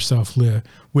surround yourself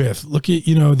with. Look at,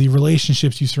 the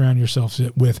relationships you surround yourself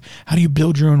with. How do you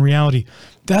build your own reality?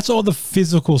 That's all the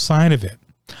physical side of it.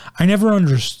 I never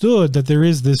understood that there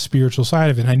is this spiritual side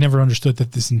of it. I never understood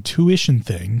that this intuition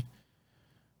thing,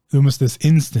 almost this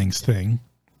instincts thing,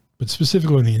 but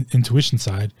specifically on the intuition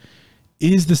side,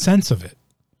 is the sense of it.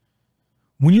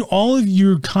 When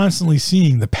you're constantly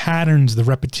seeing the patterns, the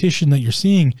repetition that you're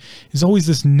seeing is always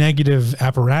this negative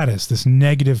apparatus, this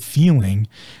negative feeling,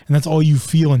 and that's all you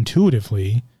feel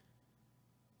intuitively.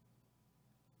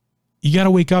 You got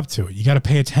to wake up to it. You got to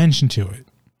pay attention to it.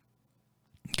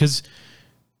 Because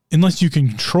unless you can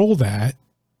control that,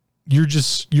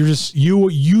 you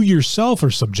yourself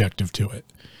are subjective to it.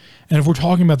 And if we're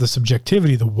talking about the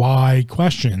subjectivity, the why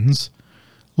questions,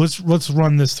 let's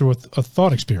run this through a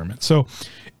thought experiment. So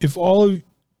if all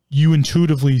you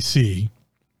intuitively see,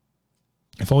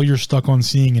 if all you're stuck on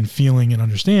seeing and feeling and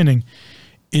understanding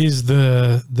is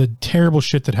the terrible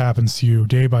shit that happens to you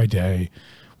day by day,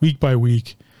 week by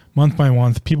week, month by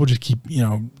month, people just keep,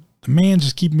 the man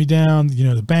just keeping me down,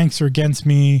 the banks are against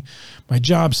me, my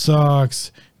job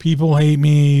sucks, people hate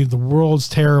me, the world's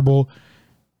terrible.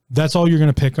 That's all you're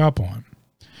going to pick up on.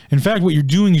 In fact, what you're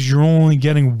doing is you're only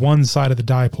getting one side of the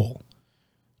dipole.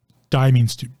 Di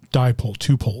means dipole,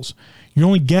 two poles. You're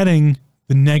only getting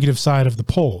the negative side of the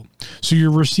pole. So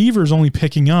your receiver is only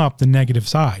picking up the negative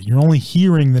side. You're only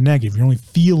hearing the negative. You're only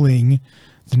feeling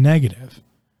the negative.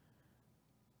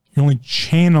 You're only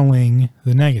channeling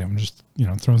the negative. I'm just,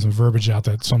 throwing some verbiage out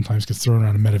that sometimes gets thrown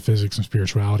around in metaphysics and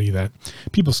spirituality that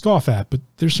people scoff at, but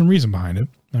there's some reason behind it.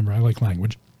 Remember, I like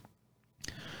language.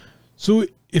 So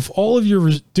if all of you're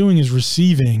doing is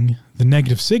receiving the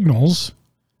negative signals,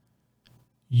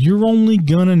 you're only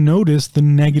going to notice the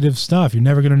negative stuff. You're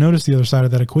never going to notice the other side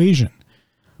of that equation.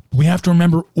 But we have to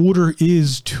remember order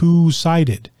is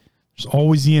two-sided. There's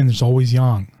always yin, there's always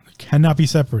yang. They cannot be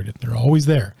separated. They're always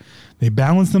there. They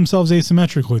balance themselves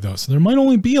asymmetrically, though. So there might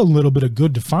only be a little bit of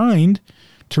good to find,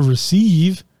 to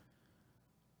receive.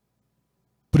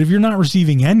 But if you're not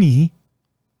receiving any,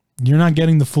 you're not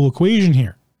getting the full equation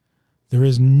here. There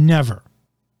is never,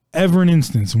 ever an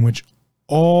instance in which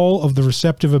all of the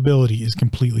receptive ability is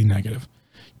completely negative,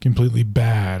 completely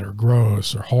bad or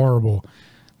gross or horrible.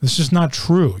 It's just not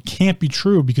true. It can't be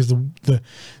true because the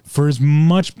for as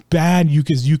much bad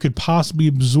you could possibly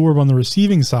absorb on the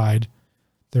receiving side,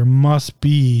 there must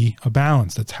be a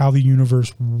balance. That's how the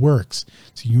universe works.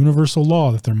 It's a universal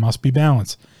law that there must be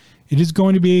balance. It is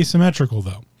going to be asymmetrical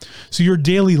though. So your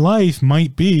daily life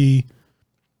might be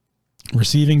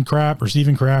receiving crap,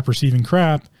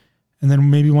 and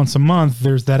then maybe once a month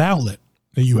there's that outlet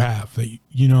that you have that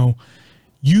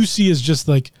you see as just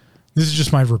like, this is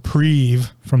just my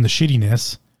reprieve from the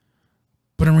shittiness.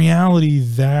 But in reality,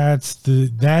 that's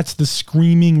the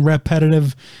screaming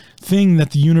repetitive thing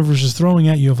that the universe is throwing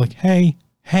at you of like, hey,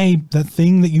 that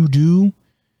thing that you do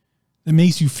that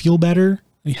makes you feel better,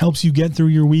 it helps you get through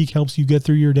your week, helps you get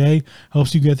through your day,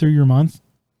 helps you get through your month.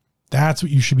 That's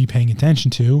what you should be paying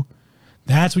attention to.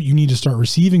 That's what you need to start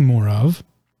receiving more of.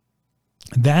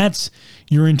 That's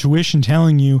your intuition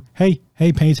telling you, hey,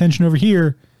 pay attention over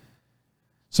here.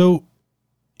 So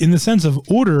in the sense of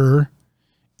order,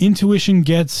 intuition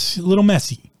gets a little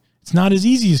messy. It's not as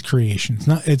easy as creation.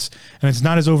 It's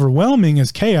not as overwhelming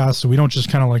as chaos. So we don't just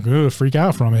kind of like freak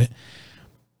out from it.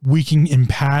 We can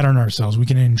pattern ourselves. We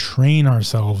can entrain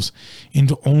ourselves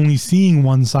into only seeing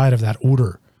one side of that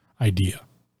order idea.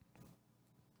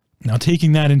 Now,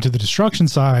 taking that into the destruction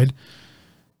side,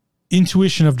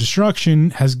 intuition of destruction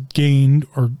has gained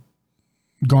or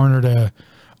garnered a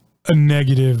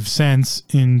negative sense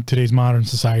in today's modern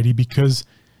society because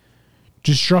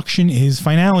destruction is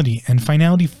finality, and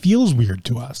finality feels weird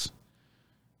to us.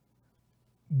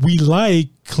 We like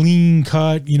clean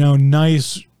cut,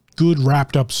 nice, good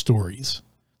wrapped up stories.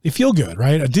 They feel good,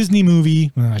 right? A Disney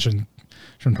movie, well, I shouldn't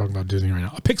talk about Disney right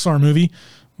now. A Pixar movie,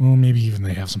 well, maybe even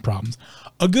they have some problems.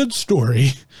 A good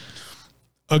story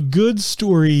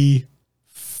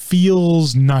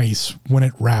feels nice when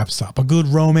it wraps up. A good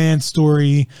romance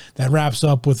story that wraps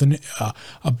up with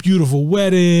a beautiful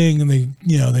wedding, and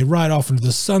they ride off into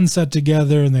the sunset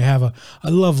together, and they have a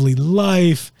lovely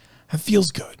life. It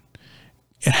feels good.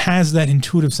 It has that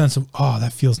intuitive sense of,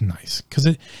 that feels nice, because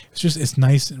it's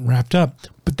nice and wrapped up.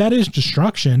 But that is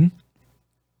destruction.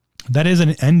 That is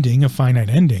an ending, a finite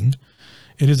ending.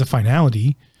 It is a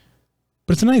finality,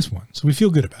 but it's a nice one, so we feel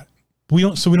good about it. We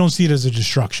don't see it as a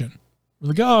destruction.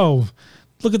 We're like,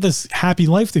 look at this happy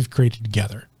life they've created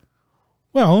together.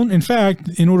 Well, in fact,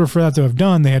 in order for that to have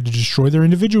done, they had to destroy their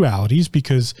individualities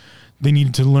because they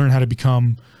needed to learn how to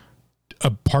become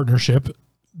a partnership.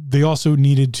 They also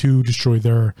needed to destroy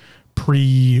their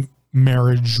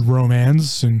pre-marriage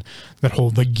romance, and that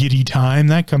whole giddy time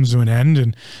that comes to an end.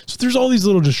 And so there's all these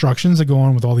little destructions that go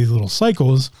on with all these little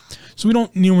cycles. So we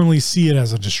don't normally see it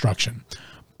as a destruction.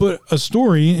 But a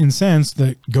story, in sense,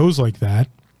 that goes like that,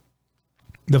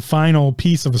 the final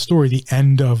piece of a story, the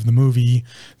end of the movie,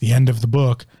 the end of the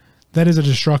book, that is a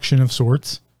destruction of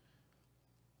sorts.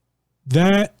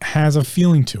 That has a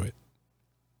feeling to it.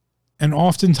 And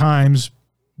oftentimes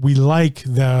we like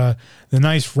the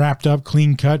nice wrapped up,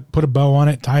 clean cut, put a bow on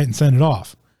it, tie it and send it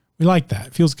off. We like that.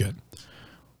 It feels good.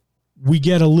 We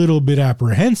get a little bit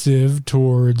apprehensive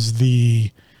towards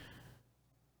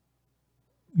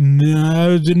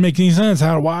no, it didn't make any sense.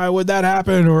 Why would that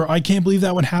happen? Or I can't believe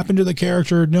that would happen to the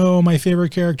character. No, my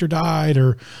favorite character died.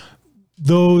 Or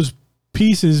those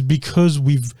pieces, because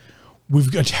we've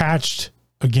attached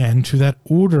again to that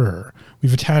order.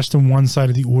 We've attached to one side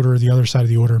of the order or the other side of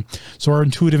the order. So our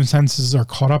intuitive senses are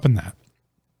caught up in that.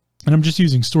 And I'm just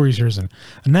using stories here as an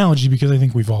analogy because I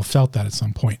think we've all felt that at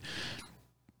some point.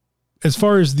 As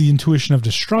far as the intuition of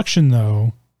destruction,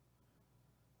 though,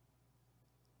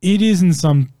 it is in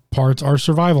some parts our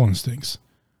survival instincts.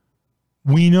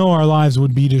 We know our lives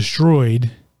would be destroyed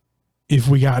if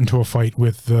we got into a fight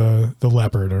with the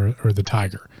leopard or the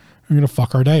tiger. We're going to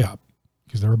fuck our day up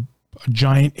because they're a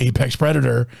giant apex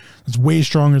predator that's way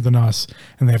stronger than us,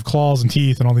 and they have claws and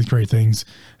teeth and all these great things.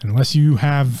 And unless you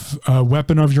have a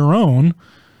weapon of your own,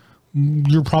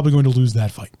 you're probably going to lose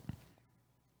that fight.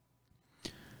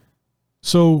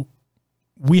 So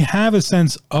we have a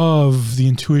sense of the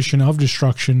intuition of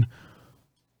destruction,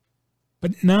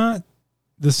 but not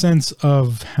the sense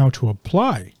of how to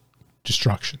apply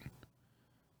destruction.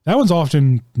 That one's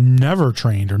often never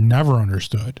trained or never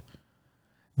understood.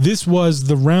 This was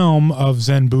the realm of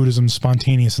Zen Buddhism's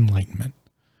spontaneous enlightenment,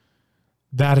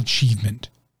 that achievement,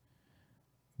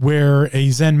 where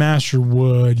a Zen master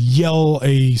would yell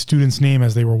a student's name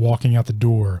as they were walking out the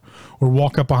door, or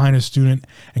walk up behind a student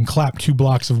and clap 2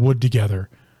 blocks of wood together.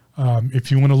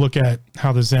 If you want to look at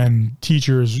how the Zen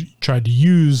teachers tried to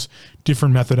use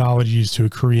different methodologies to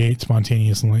create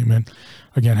spontaneous enlightenment,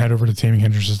 again, head over to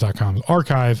TamingHindrances.com's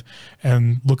archive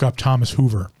and look up Thomas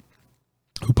Hoover,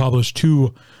 who published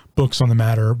 2 books on the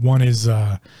matter. One is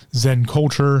Zen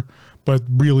Culture, but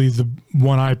really the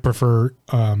one I prefer,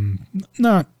 kind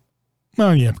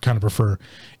of prefer,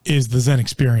 is the Zen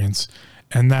Experience.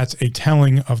 And that's a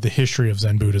telling of the history of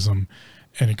Zen Buddhism.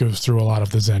 And it goes through a lot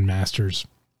of the Zen masters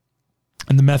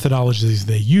and the methodologies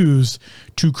they use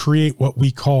to create what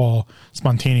we call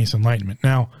spontaneous enlightenment.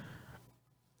 Now,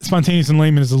 spontaneous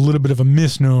enlightenment is a little bit of a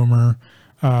misnomer.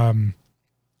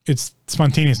 It's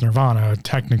spontaneous nirvana,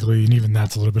 technically, and even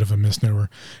that's a little bit of a misnomer,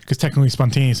 because technically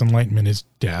spontaneous enlightenment is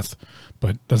death,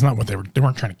 but that's not what they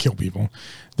weren't trying to kill people.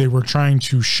 They were trying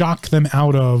to shock them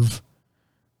out of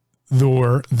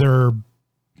their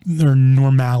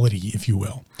normality, if you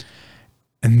will.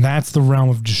 And that's the realm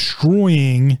of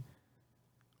destroying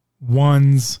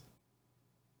one's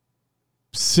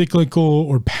cyclical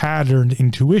or patterned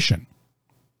intuition.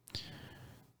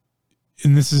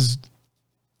 And this is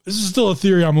still a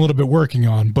theory I'm a little bit working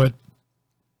on, but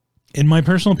in my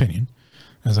personal opinion,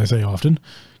 as I say often,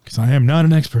 because I am not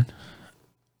an expert,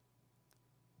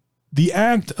 the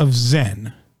act of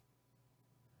Zen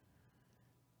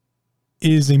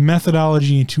is a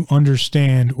methodology to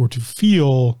understand or to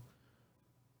feel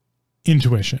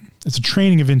intuition. It's a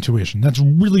training of intuition. That's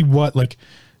really what, like,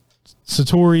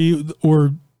 Satori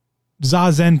or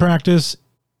Zazen practice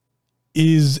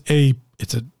is.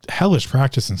 It's a hellish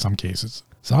practice in some cases.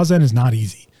 Zazen is not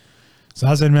easy.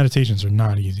 Zazen meditations are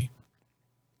not easy.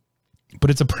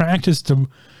 But it's a practice to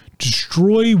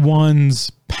destroy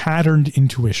one's patterned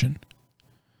intuition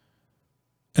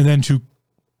and then to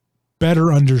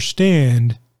better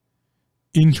understand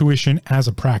intuition as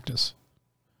a practice.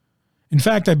 In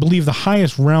fact, I believe the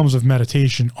highest realms of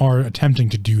meditation are attempting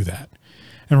to do that.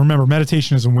 And remember,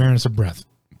 meditation is awareness of breath.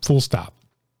 Full stop.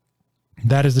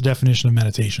 That is the definition of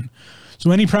meditation. So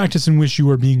any practice in which you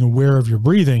are being aware of your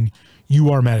breathing,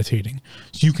 you are meditating.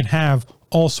 So you can have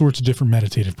all sorts of different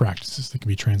meditative practices. It could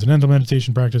be transcendental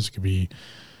meditation practice. It could be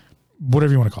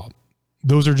whatever you want to call it.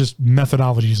 Those are just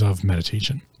methodologies of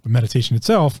meditation. But meditation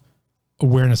itself,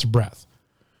 awareness of breath.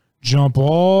 Jump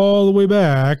all the way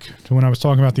back to when I was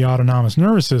talking about the autonomous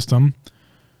nervous system.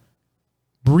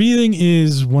 Breathing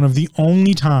is one of the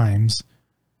only times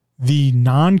the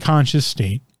non-conscious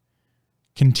state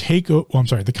can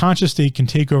the conscious state can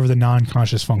take over the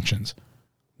non-conscious functions.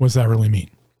 What does that really mean?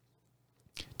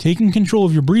 Taking control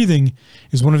of your breathing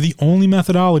is one of the only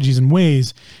methodologies and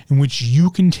ways in which you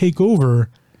can take over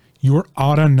your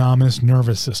autonomous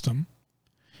nervous system.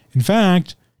 In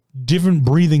fact, different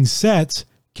breathing sets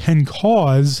can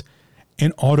cause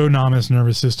an autonomous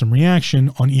nervous system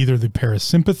reaction on either the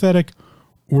parasympathetic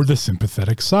or the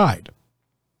sympathetic side.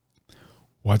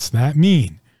 What's that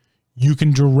mean? You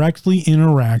can directly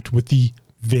interact with the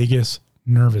vagus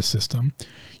nervous system.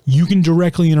 You can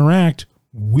directly interact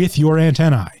with your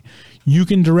antennae. You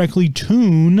can directly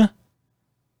tune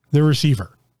the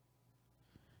receiver.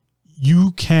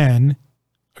 You can,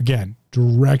 again,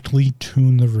 directly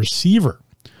tune the receiver.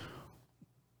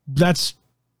 That's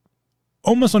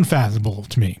almost unfathomable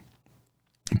to me,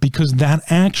 because that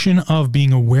action of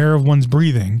being aware of one's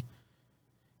breathing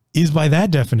is, by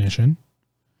that definition,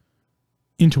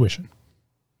 intuition.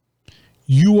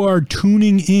 You are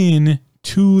tuning in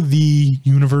to the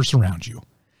universe around you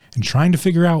and trying to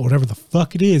figure out whatever the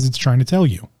fuck it is it's trying to tell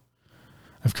you.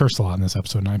 I've cursed a lot in this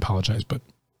episode and I apologize, but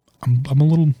I'm a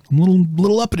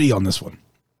little uppity on this one.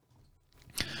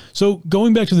 So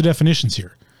going back to the definitions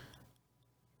here,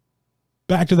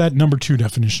 back to that number 2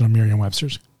 definition on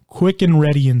Merriam-Webster's, quick and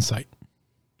ready insight.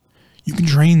 You can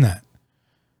train that.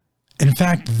 In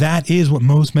fact, that is what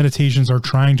most meditations are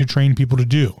trying to train people to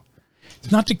do.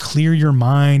 It's not to clear your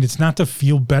mind. It's not to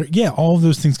feel better. Yeah, all of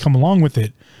those things come along with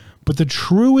it. But the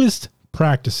truest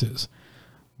practices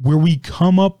where we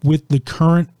come up with the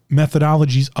current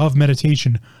methodologies of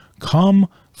meditation come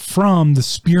from the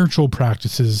spiritual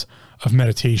practices of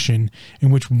meditation,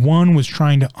 in which one was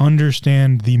trying to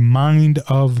understand the mind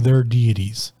of their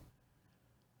deities.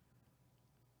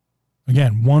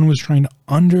 Again, one was trying to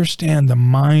understand the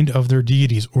mind of their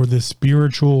deities, or the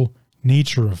spiritual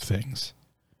nature of things.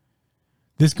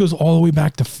 This goes all the way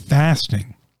back to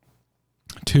fasting,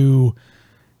 to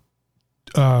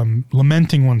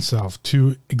lamenting oneself,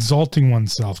 to exalting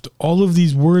oneself, to all of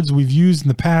these words we've used in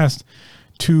the past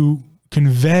to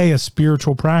convey a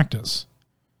spiritual practice.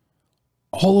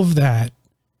 All of that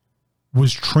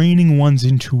was training one's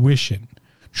intuition,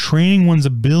 training one's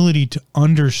ability to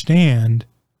understand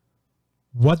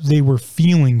what they were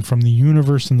feeling from the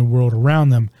universe and the world around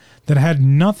them, that had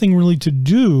nothing really to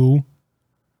do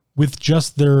with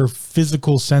just their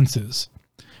physical senses,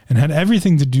 and had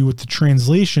everything to do with the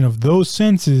translation of those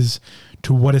senses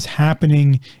to what is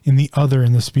happening in the other,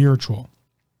 in the spiritual.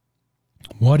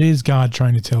 What is God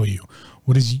trying to tell you?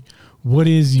 What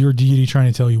is your deity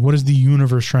trying to tell you? What is the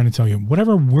universe trying to tell you?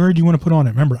 Whatever word you want to put on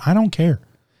it. Remember, I don't care.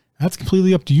 That's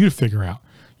completely up to you to figure out.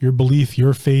 Your belief,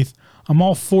 your faith. I'm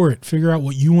all for it. Figure out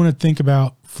what you want to think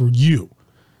about for you.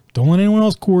 Don't let anyone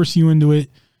else coerce you into it.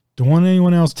 Don't let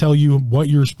anyone else tell you what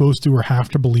you're supposed to or have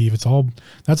to believe. That's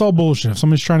all bullshit. If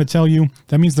somebody's trying to tell you,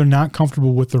 that means they're not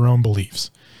comfortable with their own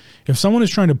beliefs. If someone is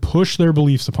trying to push their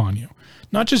beliefs upon you,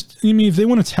 not just, I mean, if they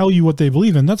want to tell you what they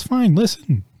believe in, that's fine.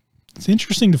 Listen, it's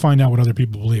interesting to find out what other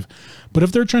people believe. But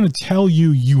if they're trying to tell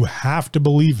you, you have to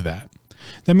believe that,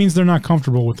 that means they're not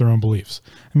comfortable with their own beliefs.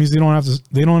 It means they don't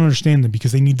understand them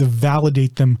because they need to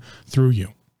validate them through you.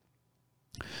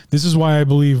 This is why I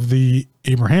believe the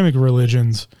Abrahamic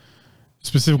religions,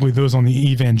 specifically those on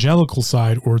the evangelical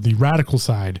side or the radical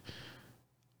side,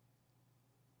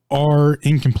 are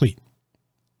incomplete.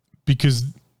 Because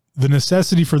the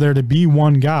necessity for there to be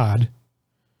one God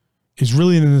is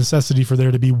really the necessity for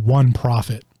there to be one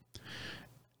prophet.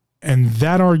 And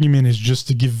that argument is just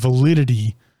to give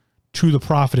validity to the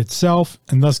prophet itself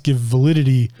and thus give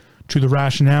validity to the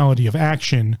rationality of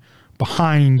action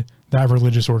behind that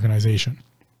religious organization.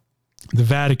 The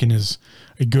Vatican is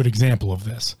a good example of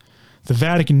this. The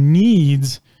Vatican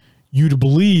needs you to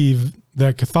believe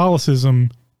that Catholicism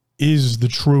is the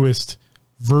truest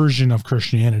version of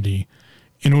Christianity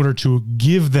in order to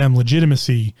give them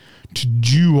legitimacy to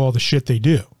do all the shit they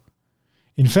do.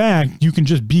 In fact, you can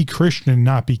just be Christian and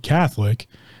not be Catholic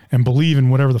and believe in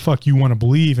whatever the fuck you want to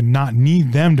believe and not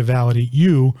need them to validate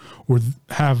you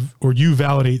or you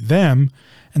validate them.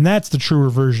 And that's the truer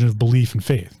version of belief and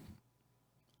faith.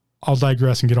 I'll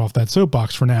digress and get off that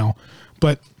soapbox for now,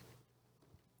 but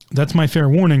that's my fair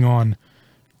warning on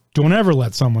don't ever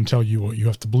let someone tell you what you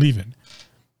have to believe in.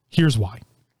 Here's why.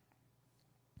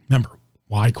 Remember,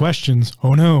 why questions?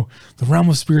 Oh no, the realm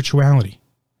of spirituality.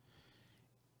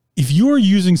 If you are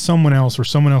using someone else or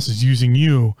someone else is using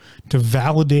you to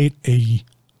validate a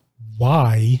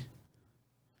why,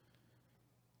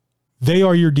 they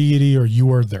are your deity or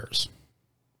you are theirs.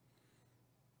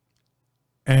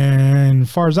 And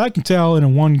as far as I can tell, in a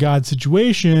one God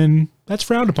situation, that's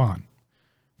frowned upon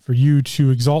for you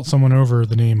to exalt someone over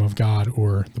the name of God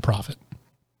or the prophet.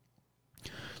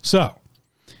 So,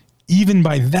 even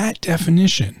by that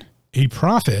definition, a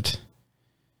prophet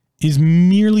is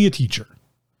merely a teacher.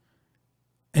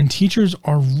 And teachers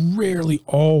are rarely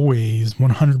always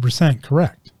 100%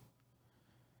 correct.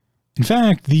 In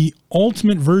fact, the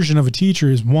ultimate version of a teacher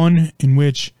is one in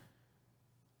which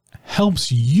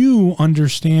helps you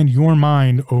understand your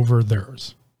mind over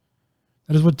theirs.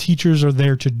 That is what teachers are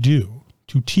there to do,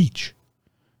 to teach.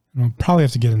 And I'll probably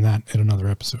have to get in that in another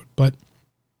episode. But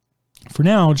for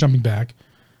now, jumping back,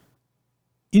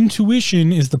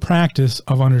 intuition is the practice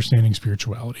of understanding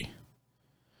spirituality.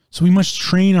 So we must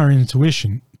train our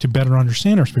intuition to better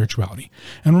understand our spirituality.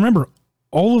 And remember,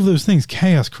 all of those things,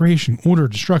 chaos, creation, order,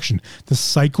 destruction, the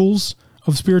cycles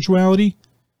of spirituality,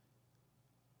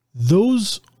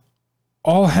 those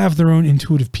all have their own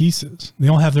intuitive pieces. They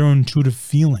all have their own intuitive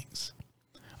feelings.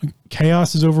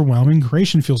 Chaos is overwhelming.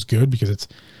 Creation feels good because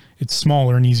it's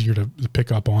smaller and easier to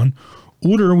pick up on.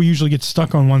 Order, we usually get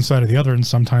stuck on one side or the other and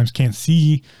sometimes can't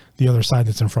see the other side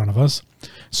that's in front of us.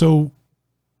 So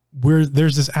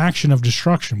there's this action of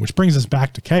destruction, which brings us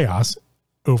back to chaos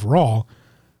overall.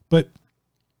 But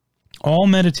all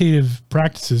meditative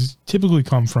practices typically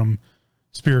come from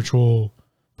spiritual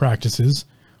practices,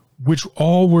 which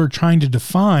all were trying to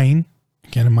define,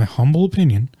 again, in my humble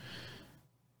opinion,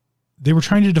 they were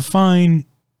trying to define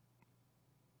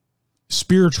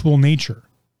spiritual nature,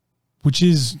 which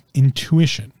is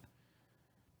intuition.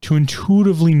 To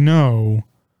intuitively know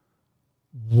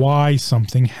why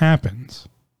something happens.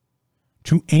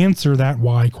 To answer that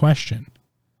why question.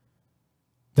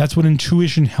 That's what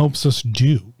intuition helps us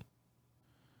do.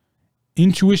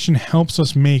 Intuition helps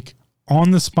us make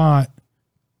on-the-spot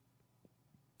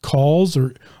calls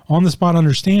or on-the-spot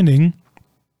understanding.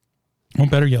 Well,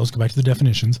 better yet, let's go back to the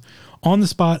definitions.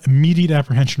 On-the-spot immediate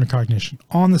apprehension or cognition.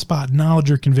 On-the-spot knowledge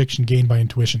or conviction gained by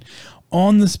intuition.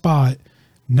 On-the-spot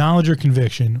knowledge or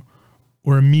conviction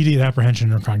or immediate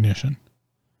apprehension or cognition.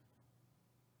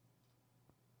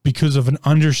 Because of an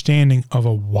understanding of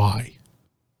a why.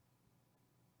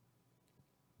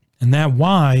 And that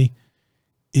why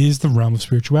is the realm of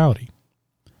spirituality.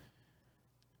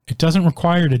 It doesn't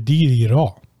require a deity at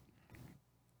all.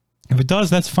 If it does,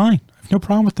 that's fine. I have no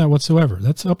problem with that whatsoever.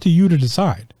 That's up to you to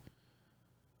decide.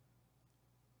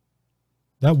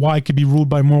 That why could be ruled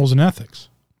by morals and ethics.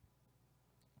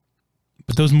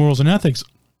 But those morals and ethics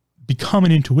become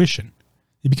an intuition.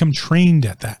 They become trained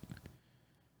at that.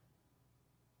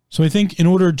 So I think in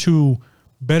order to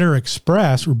better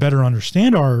express or better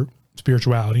understand our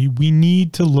spirituality, we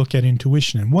need to look at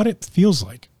intuition and what it feels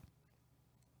like,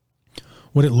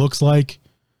 what it looks like.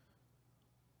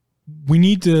 We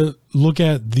need to look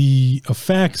at the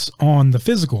effects on the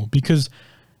physical, because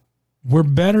we're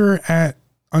better at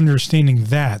understanding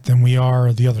that than we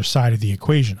are the other side of the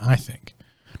equation, I think.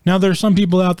 Now, there's some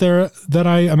people out there that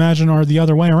I imagine are the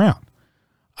other way around.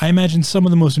 I imagine some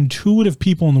of the most intuitive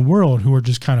people in the world, who are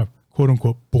just kind of quote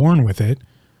unquote born with it,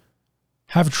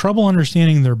 have trouble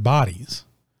understanding their bodies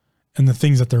and the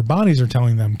things that their bodies are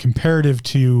telling them comparative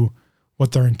to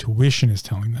what their intuition is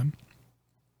telling them.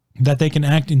 That they can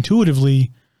act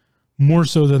intuitively more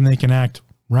so than they can act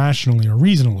rationally or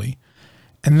reasonably.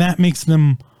 And that makes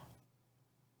them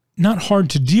not hard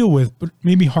to deal with, but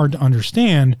maybe hard to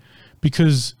understand,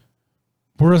 because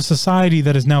we're a society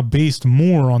that is now based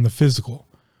more on the physical.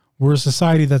 We're a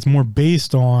society that's more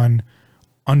based on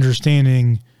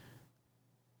understanding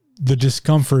the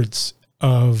discomforts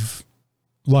of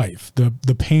life,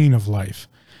 the pain of life.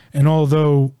 And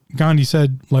although Gandhi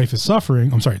said life is suffering,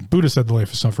 Buddha said the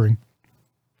life is suffering,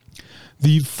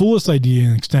 the fullest idea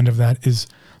and extent of that is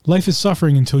life is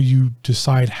suffering until you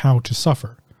decide how to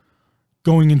suffer.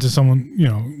 Going into someone,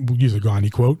 we'll use a Gandhi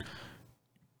quote,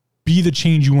 be the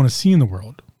change you want to see in the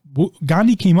world. Well,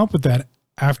 Gandhi came up with that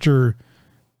after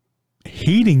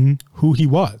hating who he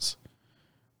was.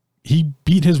 He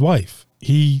beat his wife.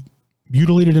 He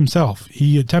mutilated himself.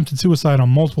 He attempted suicide on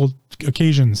multiple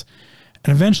occasions,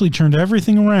 and eventually turned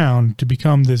everything around to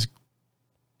become this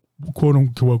quote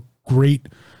unquote great,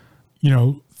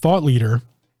 thought leader,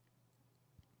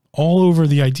 all over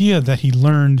the idea that he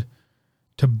learned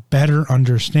to better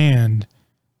understand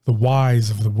the whys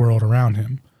of the world around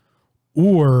him,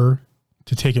 or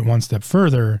to take it one step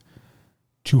further,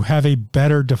 to have a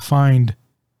better defined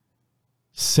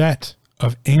set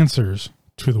of answers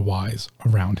to the whys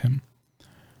around him.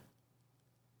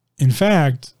 In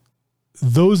fact,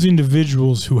 those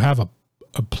individuals who have a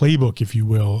playbook, if you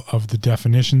will, of the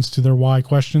definitions to their why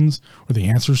questions, or the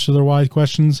answers to their why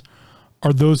questions,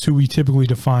 are those who we typically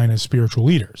define as spiritual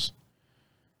leaders.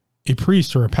 A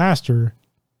priest or a pastor,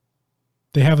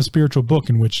 they have a spiritual book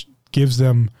in which gives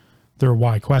them their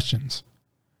why questions.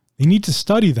 They need to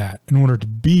study that in order to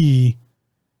be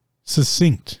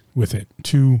succinct with it,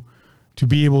 to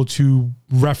be able to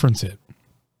reference it.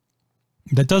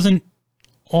 That doesn't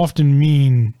often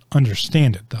mean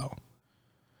understand it, though.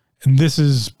 And this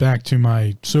is back to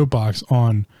my soapbox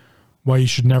on why you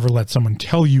should never let someone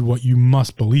tell you what you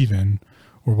must believe in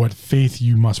or what faith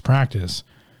you must practice,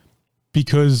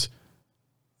 because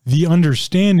the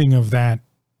understanding of that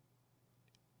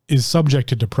is subject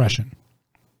to depression.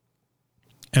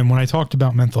 And when I talked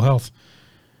about mental health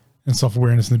and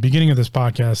self-awareness in the beginning of this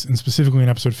podcast, and specifically in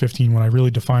episode 15, when I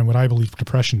really defined what I believe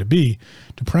depression to be,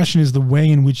 depression is the way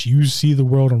in which you see the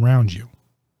world around you.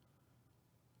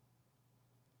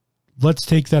 Let's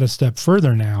take that a step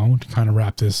further now to kind of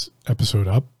wrap this episode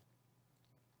up,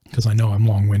 because I know I'm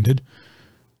long-winded.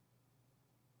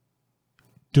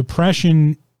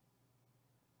 Depression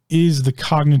is the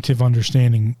cognitive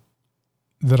understanding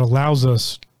that allows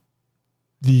us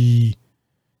the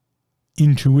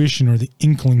intuition or the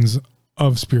inklings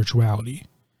of spirituality.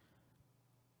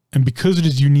 And because it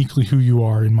is uniquely who you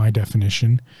are, in my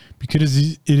definition, because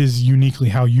it is uniquely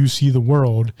how you see the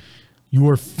world,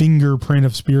 your fingerprint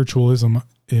of spiritualism,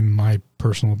 in my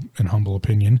personal and humble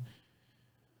opinion,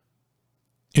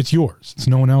 it's yours. It's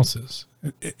no one else's.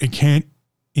 It can't,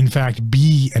 in fact,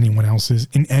 be anyone else's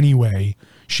in any way,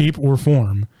 shape, or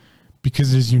form,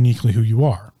 because it is uniquely who you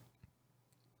are.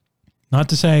 Not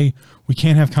to say we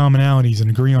can't have commonalities and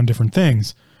agree on different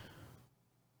things,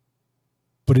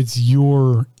 but it's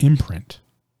your imprint,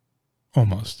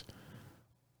 almost.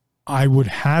 I would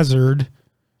hazard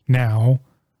now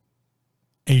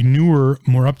a newer,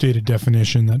 more updated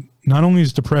definition that not only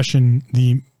is depression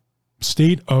the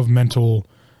state of mental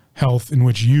health in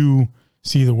which you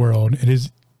see the world, it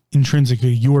is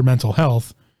intrinsically your mental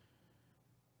health,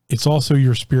 it's also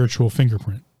your spiritual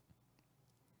fingerprint.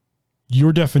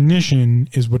 Your definition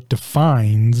is what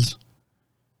defines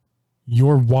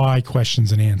your why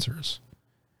questions and answers.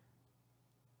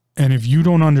 And if you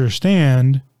don't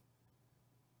understand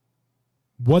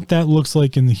what that looks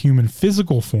like in the human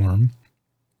physical form,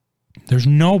 there's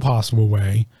no possible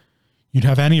way you'd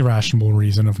have any rational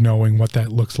reason of knowing what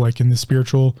that looks like in the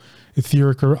spiritual,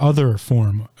 etheric, or other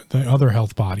form, the other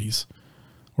health bodies,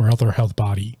 or other health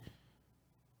body.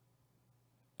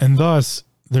 And thus,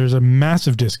 there's a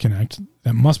massive disconnect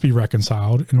that must be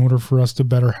reconciled in order for us to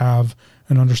better have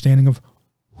an understanding of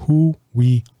who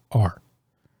we are,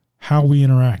 how we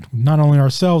interact with not only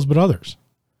ourselves, but others.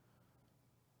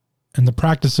 And the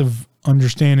practice of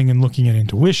understanding and looking at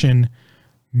intuition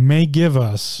may give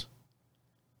us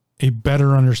a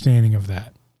better understanding of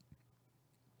that.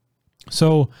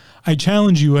 So I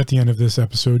challenge you at the end of this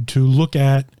episode to look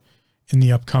at, in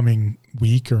the upcoming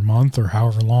week or month or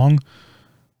however long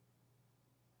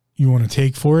you want to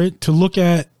take for it, to look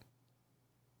at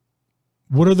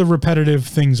what are the repetitive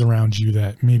things around you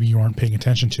that maybe you aren't paying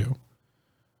attention to.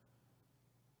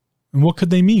 And what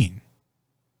could they mean?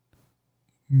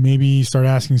 Maybe start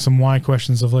asking some why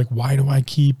questions of like, why do I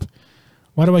keep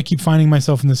finding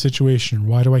myself in this situation?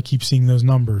 Why do I keep seeing those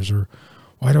numbers? Or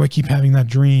why do I keep having that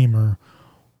dream? Or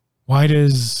why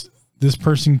does this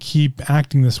person keep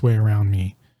acting this way around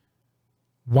me?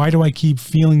 Why do I keep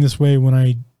feeling this way when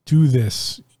I do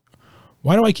this?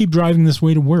 Why do I keep driving this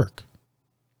way to work?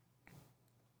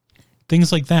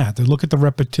 Things like that. They look at the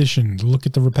repetition, look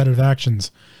at the repetitive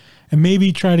actions, and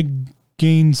maybe try to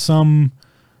gain some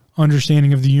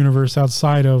understanding of the universe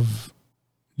outside of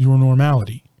your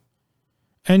normality.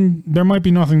 And there might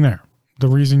be nothing there. The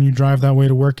reason you drive that way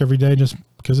to work every day just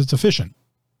because it's efficient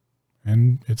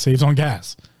and it saves on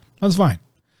gas. That's fine.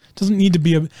 It doesn't need to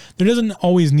be there doesn't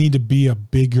always need to be a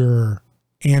bigger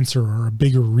answer or a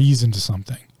bigger reason to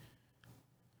something.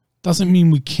 Doesn't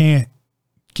mean we can't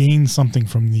gain something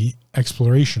from the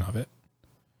exploration of it.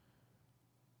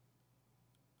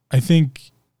 I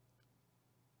think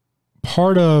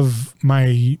part of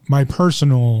my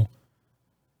personal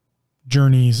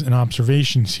journeys and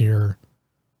observations here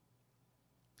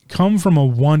come from a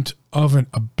want of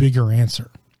a bigger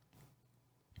answer.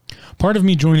 Part of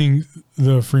me joining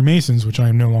the Freemasons, which I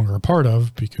am no longer a part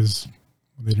of because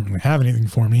they didn't really have anything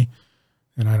for me,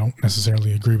 and I don't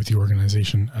necessarily agree with the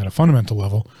organization at a fundamental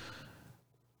level.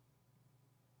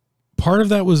 Part of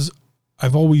that was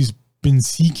I've always been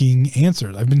seeking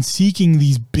answers. I've been seeking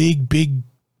these big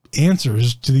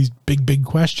answers to these big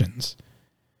questions.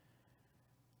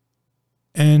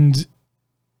 And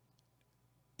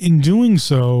in doing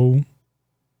so,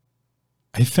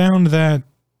 I found that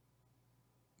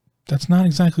that's not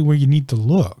exactly where you need to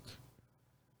look.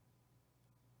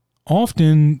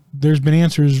 Often there's been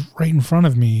answers right in front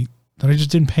of me that I just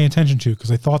didn't pay attention to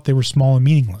because I thought they were small and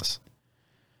meaningless.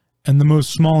 And the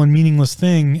most small and meaningless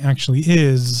thing actually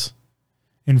is,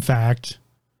 in fact,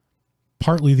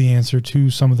 partly the answer to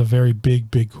some of the very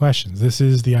big questions. This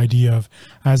is the idea of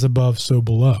as above, so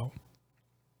below.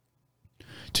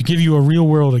 To give you a real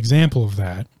world example of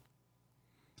that,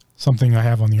 something I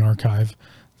have on the archive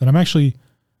that I'm actually,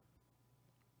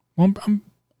 well,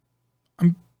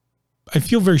 I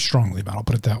feel very strongly about, I'll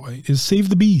put it that way, is save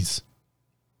the bees.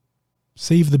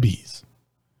 Save the bees.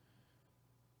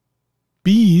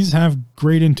 Bees have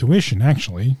great intuition,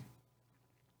 actually.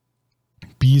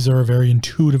 Bees are a very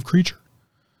intuitive creature.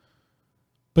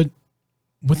 But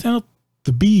without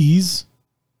the bees,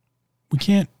 we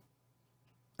can't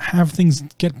have things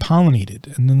get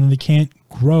pollinated, and then they can't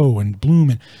grow and bloom.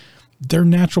 And they're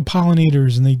natural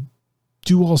pollinators, and they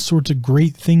do all sorts of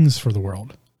great things for the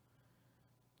world.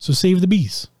 So save the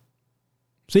bees.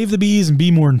 Save the bees and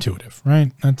be more intuitive,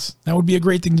 right? That would be a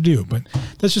great thing to do, but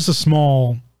that's just a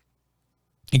small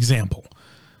example.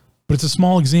 But it's a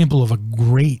small example of a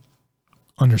great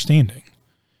understanding.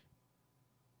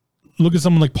 Look at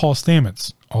someone like Paul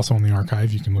Stamets, also in the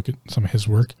archive. You can look at some of his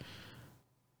work.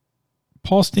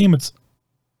 Paul Stamets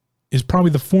is probably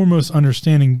the foremost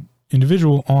understanding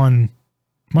individual on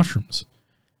mushrooms.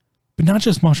 But not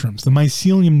just mushrooms, the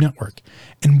mycelium network,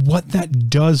 and what that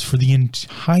does for the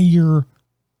entire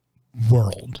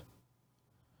world.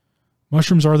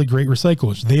 Mushrooms are the great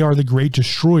recyclers. They are the great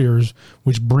destroyers,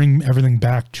 which bring everything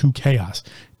back to chaos,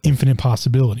 infinite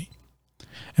possibility.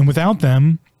 And without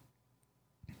them,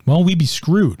 well, we'd be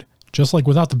screwed. Just like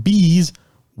without the bees,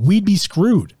 we'd be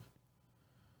screwed.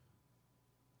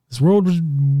 This world,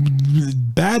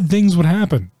 bad things would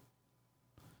happen.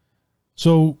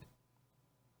 So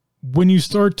when you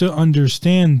start to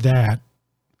understand that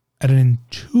at an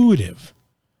intuitive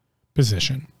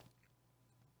position,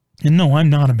 and no, I'm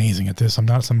not amazing at this. I'm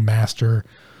not some master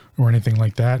or anything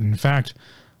like that. In fact,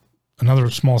 another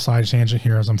small side tangent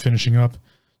here as I'm finishing up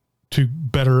to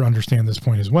better understand this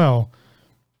point as well.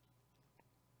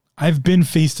 I've been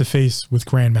face to face with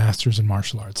grandmasters in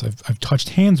martial arts. I've touched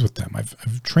hands with them.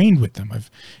 I've trained with them.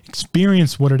 I've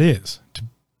experienced what it is to,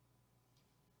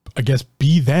 I guess,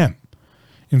 be them.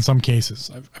 In some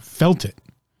cases, I've felt it.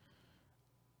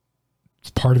 It's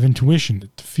part of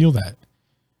intuition to feel that.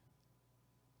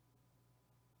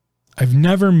 I've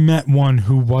never met one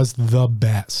who was the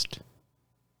best.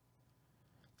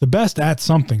 The best at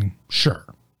something, sure.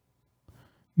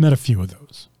 Met a few of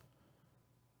those.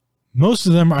 most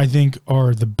of them, I think,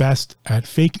 are the best at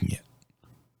faking it.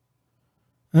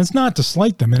 And it's not to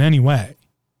slight them in any way.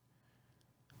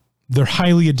 They're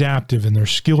highly adaptive and they're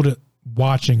skilled at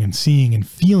watching and seeing and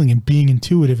feeling and being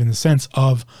intuitive in the sense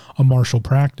of a martial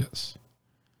practice.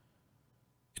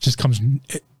 It just comes,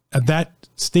 at that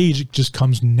stage, it just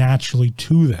comes naturally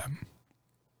to them.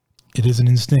 It is an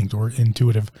instinct or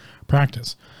intuitive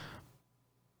practice.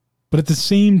 But at the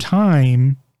same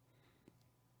time,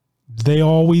 they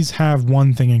always have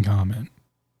one thing in common.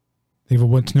 They have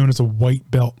what's known as a white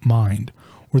belt mind,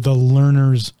 or the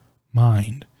learner's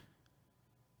mind.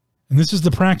 And this is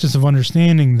the practice of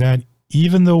understanding that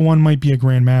even though one might be a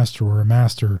grandmaster or a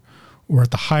master or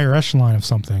at the higher echelon of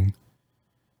something,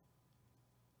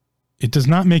 it does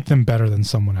not make them better than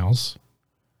someone else,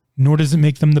 nor does it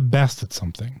make them the best at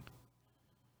something.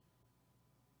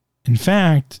 In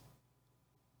fact,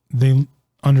 they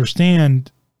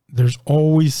understand there's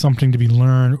always something to be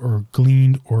learned or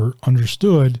gleaned or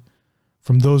understood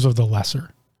from those of the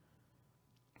lesser.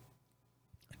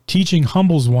 Teaching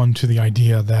humbles one to the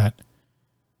idea that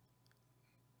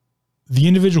the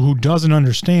individual who doesn't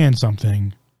understand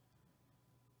something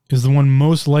is the one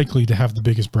most likely to have the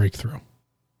biggest breakthrough,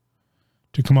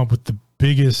 to come up with the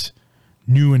biggest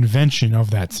new invention of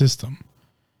that system,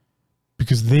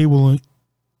 because they will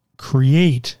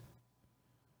create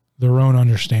their own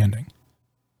understanding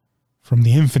from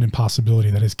the infinite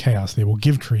possibility that is chaos. They will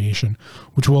give creation,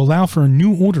 which will allow for a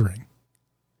new ordering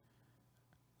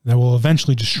that will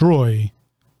eventually destroy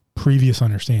previous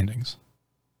understandings.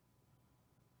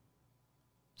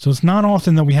 So it's not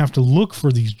often that we have to look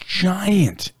for these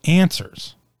giant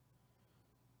answers.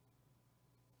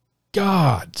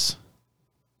 Gods,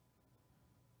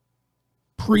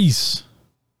 priests.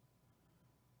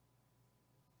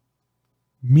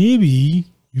 Maybe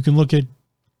you can look at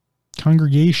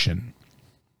congregation.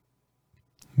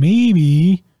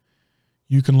 Maybe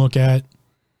you can look at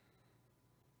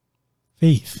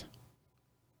faith,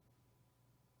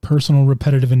 personal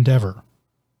repetitive endeavor.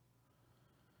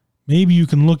 Maybe you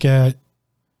can look at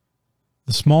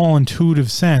the small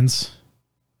intuitive sense,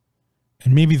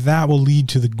 and maybe that will lead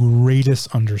to the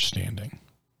greatest understanding.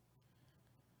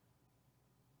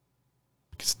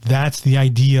 Because that's the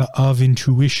idea of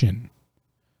intuition.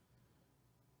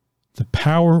 The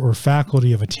power or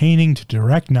faculty of attaining to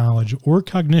direct knowledge or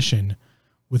cognition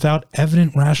without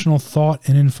evident rational thought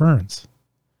and inference.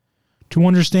 To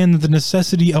understand that the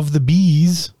necessity of the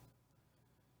bees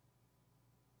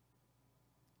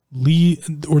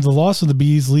or the loss of the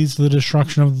bees leads to the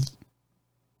destruction of,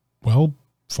 well,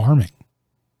 farming,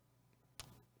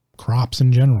 crops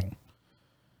in general,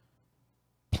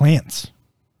 plants.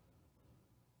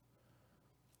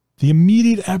 The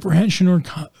immediate apprehension or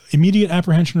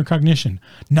cognition,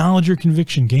 knowledge or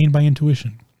conviction gained by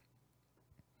intuition.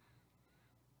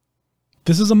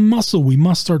 This is a muscle we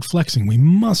must start flexing. We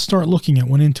must start looking at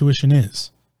what intuition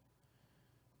is.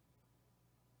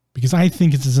 Because I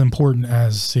think it's as important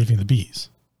as saving the bees.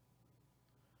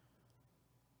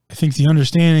 I think the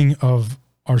understanding of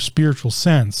our spiritual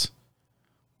sense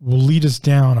will lead us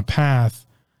down a path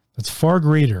that's far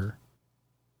greater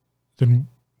than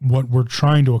what we're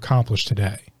trying to accomplish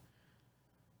today.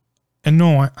 And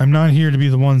no, I'm not here to be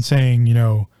the one saying,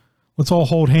 let's all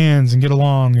hold hands and get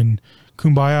along and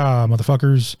kumbaya,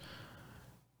 motherfuckers.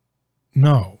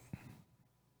 No.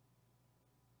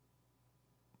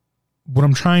 What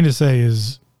I'm trying to say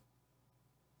is,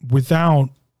 without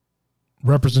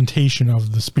representation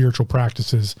of the spiritual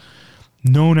practices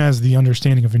known as the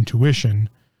understanding of intuition,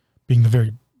 being the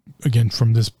very, again,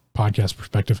 from this podcast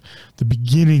perspective, the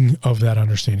beginning of that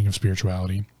understanding of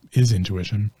spirituality is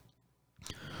intuition.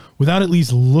 Without at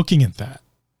least looking at that,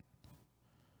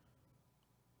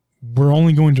 we're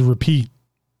only going to repeat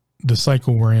the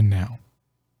cycle we're in now.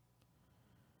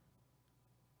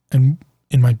 And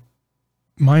in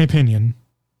my opinion,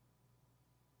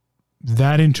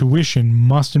 that intuition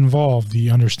must involve the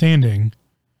understanding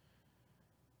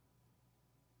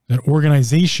that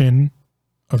organization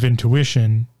of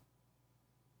intuition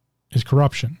is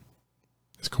corruption,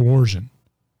 is coercion.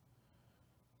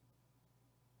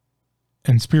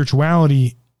 And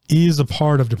spirituality is a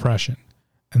part of depression.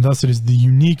 And thus it is the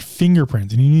unique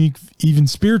fingerprint, and unique, even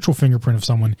spiritual fingerprint of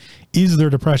someone is their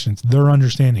depression. It's their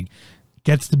understanding. It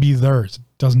gets to be theirs.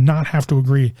 It does not have to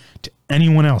agree to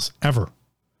anyone else, ever.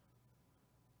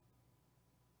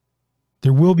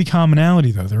 There will be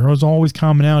commonality, though. There is always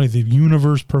commonality. The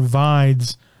universe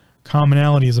provides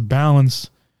commonality as a balance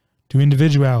to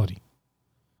individuality.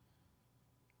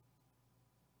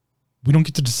 We don't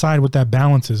get to decide what that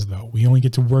balance is, though. We only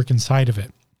get to work inside of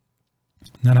it.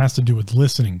 And that has to do with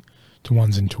listening to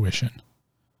one's intuition.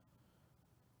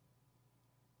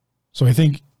 So I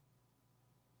think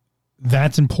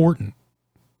that's important.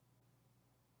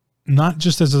 Not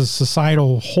just as a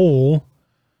societal whole,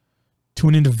 to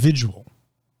an individual.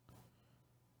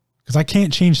 Because I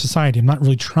can't change society. I'm not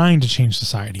really trying to change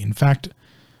society. In fact,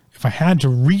 if I had to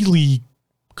really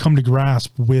come to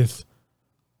grasp with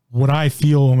what I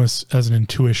feel almost as an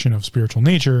intuition of spiritual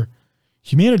nature,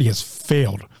 humanity has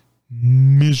failed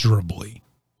miserably.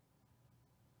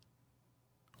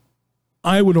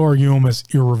 I would argue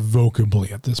almost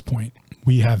irrevocably at this point.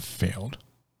 We have failed.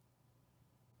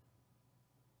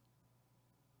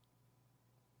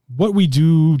 What we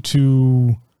do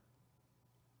to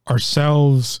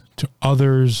ourselves, to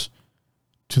others,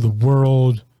 to the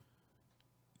world,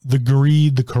 the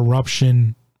greed, the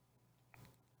corruption,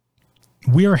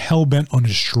 we are hell-bent on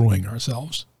destroying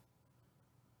ourselves.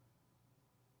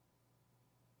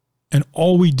 And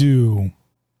all we do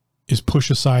is push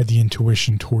aside the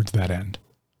intuition towards that end.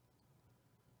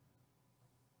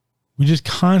 We just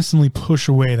constantly push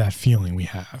away that feeling we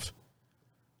have.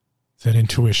 That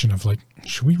intuition of like,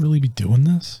 should we really be doing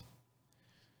this?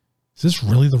 Is this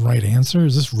really the right answer?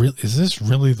 Is this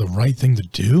really the right thing to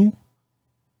do?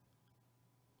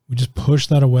 We just push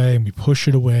that away and we push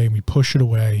it away and we push it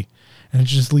away. And it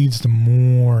just leads to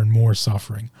more and more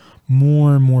suffering,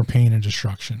 more and more pain and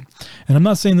destruction. And I'm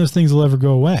not saying those things will ever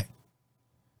go away.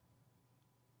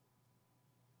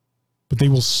 But they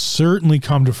will certainly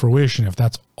come to fruition if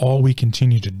that's all we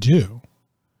continue to do.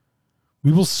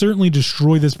 We will certainly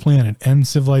destroy this planet and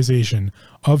civilization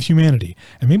of humanity.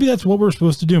 And maybe that's what we're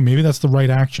supposed to do. Maybe that's the right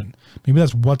action. Maybe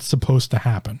that's what's supposed to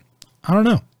happen. I don't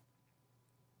know.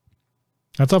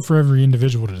 That's up for every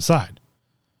individual to decide.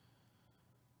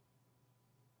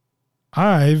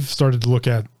 I've started to look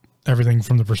at everything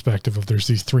from the perspective of there's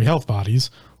these three health bodies.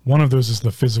 One of those is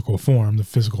the physical form, the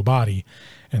physical body.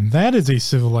 And that is a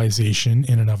civilization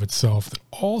in and of itself that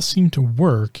all seem to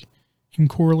work in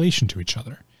correlation to each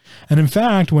other. And in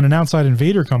fact, when an outside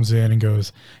invader comes in and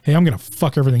goes, hey, I'm going to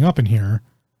fuck everything up in here,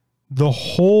 the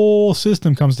whole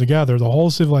system comes together, the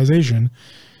whole civilization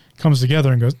comes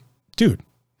together and goes, dude,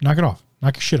 knock it off.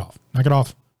 Knock your shit off. Knock it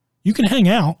off. You can hang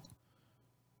out.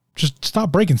 Just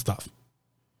stop breaking stuff.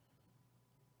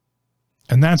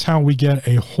 And that's how we get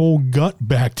a whole gut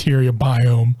bacteria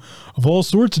biome of all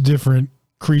sorts of different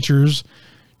creatures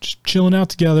just chilling out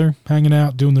together, hanging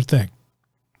out, doing their thing.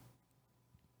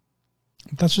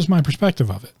 That's just my perspective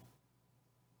of it.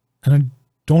 And I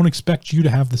don't expect you to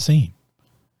have the same.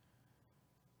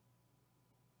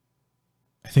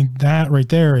 I think that right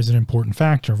there is an important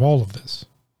factor of all of this.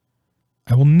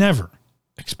 I will never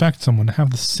expect someone to have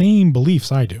the same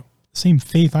beliefs I do, the same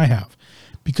faith I have,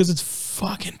 because it's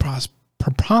fucking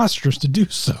preposterous to do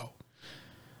so.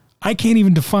 I can't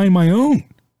even define my own.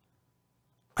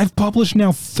 I've published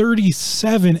now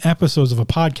 37 episodes of a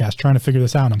podcast trying to figure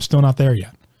this out, and I'm still not there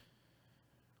yet.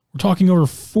 We're talking over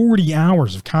 40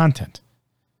 hours of content.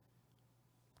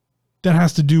 That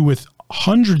has to do with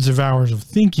hundreds of hours of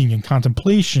thinking and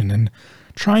contemplation and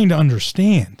trying to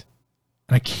understand.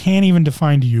 And I can't even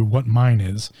define to you what mine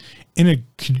is in a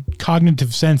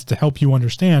cognitive sense to help you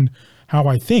understand how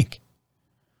I think.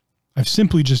 I've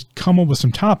simply just come up with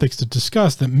some topics to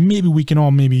discuss that maybe we can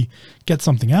all maybe get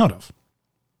something out of.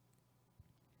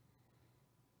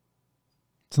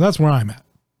 So that's where I'm at.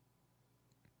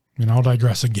 And I'll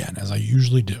digress again, as I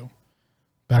usually do.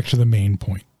 Back to the main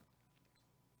point.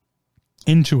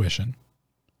 Intuition.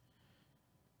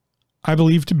 I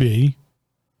believe to be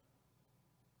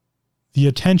the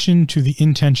attention to the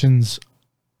intentions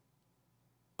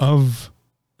of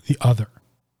the other,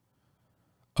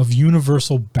 of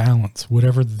universal balance,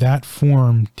 whatever that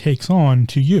form takes on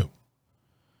to you.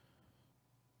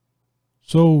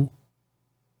 So,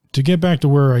 to get back to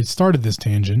where I started this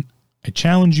tangent, I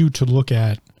challenge you to look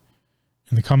at,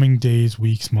 in the coming days,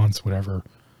 weeks, months, whatever,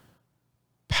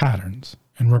 patterns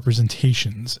and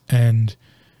representations and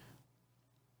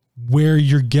where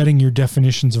you're getting your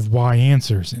definitions of why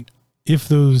answers. And if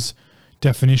those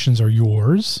definitions are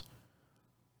yours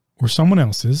or someone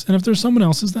else's, and if there's someone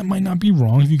else's, that might not be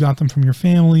wrong. If you got them from your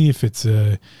family, if it's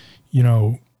a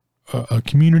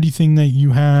community thing that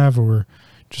you have, or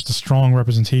just a strong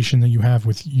representation that you have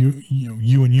with you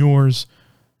and yours.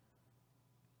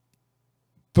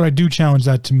 But I do challenge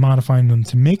that to modifying them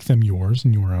to make them yours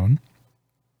and your own.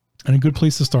 And a good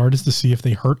place to start is to see if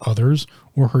they hurt others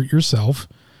or hurt yourself,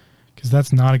 because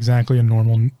that's not exactly a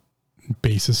normal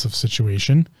basis of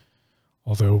situation.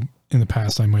 Although in the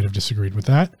past I might have disagreed with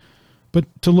that. But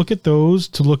to look at those,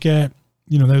 to look at,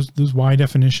 those why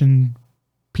definition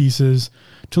pieces,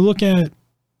 to look at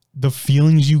the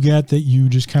feelings you get that you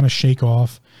just kind of shake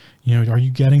off. Are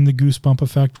you getting the goosebump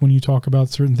effect when you talk about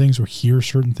certain things or hear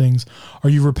certain things? Are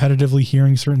you repetitively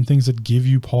hearing certain things that give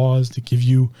you pause, that give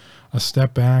you a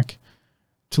step back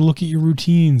to look at your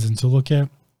routines and to look at,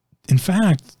 in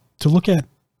fact, to look at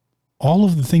all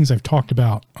of the things I've talked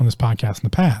about on this podcast in the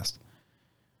past?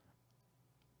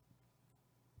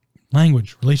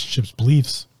 Language, relationships,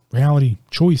 beliefs, reality,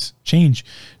 choice, change.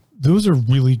 Those are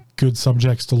really good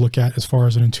subjects to look at as far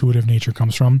as an intuitive nature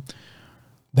comes from.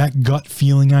 That gut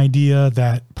feeling idea,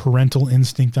 that parental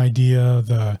instinct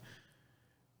idea,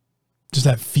 just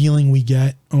that feeling we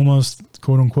get almost,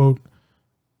 quote unquote,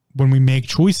 when we make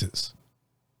choices.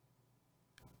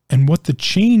 And what the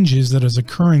change is that is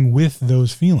occurring with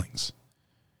those feelings.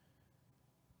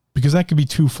 Because that could be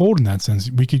twofold in that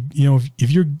sense. We could,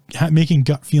 if you're making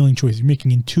gut feeling choices, you're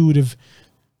making intuitive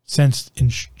sense in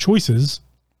choices,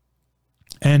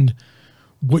 and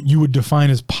what you would define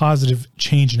as positive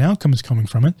change and outcome is coming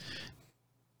from it,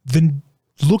 then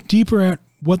look deeper at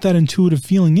what that intuitive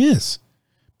feeling is,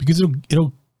 because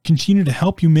it'll continue to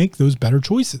help you make those better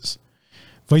choices.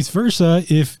 Vice versa,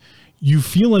 if you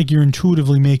feel like you're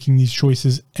intuitively making these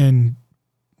choices and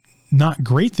not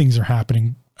great things are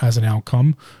happening as an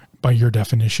outcome by your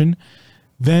definition,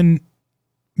 then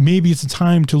maybe it's a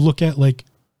time to look at, like,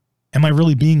 am I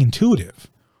really being intuitive,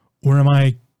 or am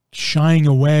I shying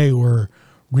away or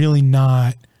really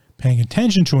not paying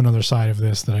attention to another side of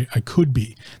this that I could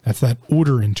be? That's that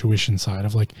order intuition side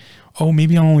of, like, oh,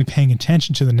 maybe I'm only paying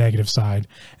attention to the negative side,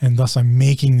 and thus I'm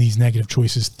making these negative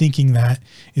choices thinking that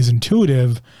is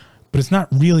intuitive, but it's not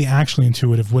really actually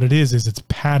intuitive. What it is it's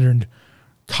patterned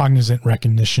cognizant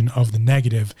recognition of the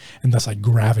negative, and thus I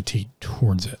gravitate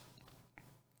towards it.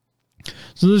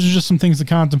 So those are just some things to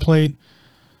contemplate.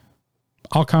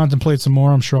 I'll contemplate some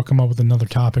more. I'm sure I'll come up with another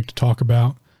topic to talk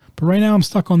about. But right now I'm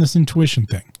stuck on this intuition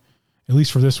thing, at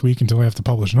least for this week until I have to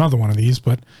publish another one of these.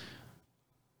 But,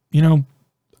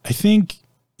 I think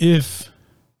if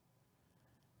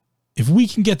we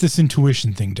can get this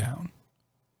intuition thing down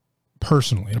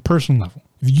personally, at a personal level,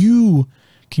 if you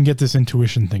can get this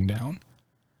intuition thing down,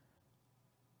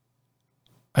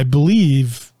 I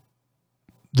believe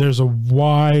there's a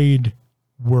wide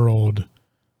world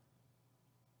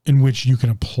in which you can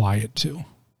apply it to.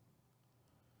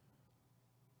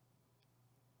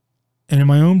 And in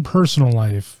my own personal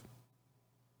life,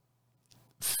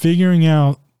 figuring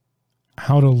out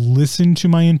how to listen to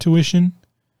my intuition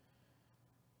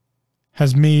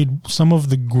has made some of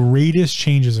the greatest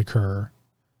changes occur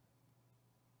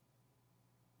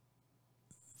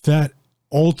that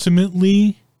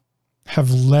ultimately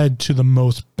have led to the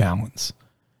most balance.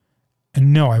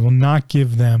 And no, I will not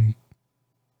give them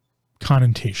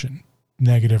connotation,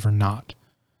 negative or not,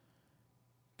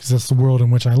 because that's the world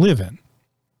in which I live in.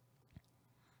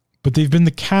 But they've been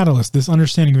the catalyst. This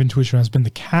understanding of intuition has been the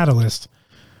catalyst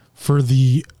for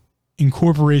the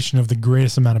incorporation of the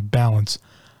greatest amount of balance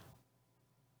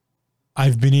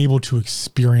I've been able to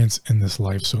experience in this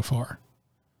life so far.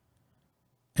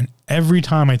 And every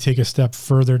time I take a step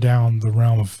further down the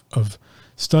realm of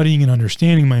studying and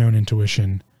understanding my own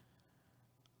intuition,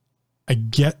 I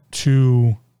get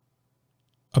to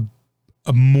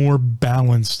a more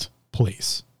balanced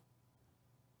place.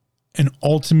 And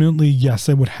ultimately, yes,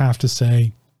 I would have to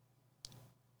say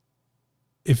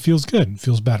it feels good. It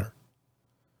feels better.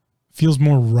 It feels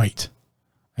more right,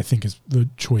 I think, is the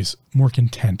choice. More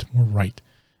content, more right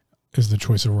is the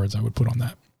choice of words I would put on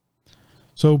that.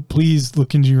 So please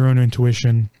look into your own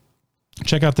intuition.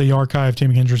 Check out the archive,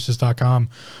 TamingHindrances.com,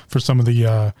 for some of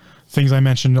the things I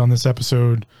mentioned on this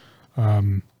episode.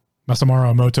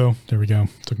 Masamaro Emoto, there we go.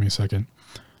 Took me a second.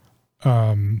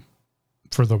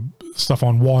 For the stuff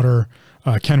on water,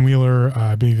 Ken Wheeler,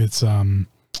 I believe it's, I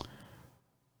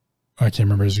can't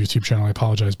remember his YouTube channel, I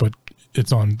apologize, but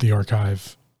it's on the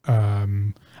archive.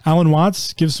 Alan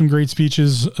Watts gives some great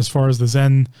speeches as far as the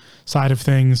Zen side of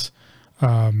things.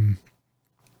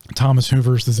 Thomas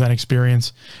Hoover's The Zen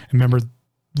Experience. And remember,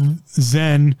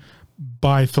 Zen,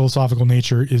 by philosophical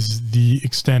nature, is the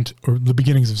extent, or the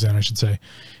beginnings of Zen, I should say,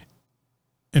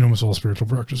 in almost all spiritual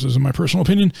practices, in my personal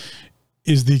opinion,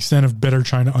 is the extent of better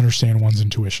trying to understand one's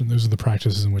intuition. Those are the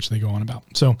practices in which they go on about.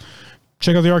 So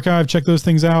check out the archive, check those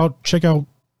things out, check out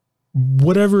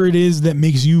whatever it is that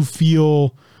makes you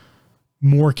feel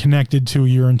more connected to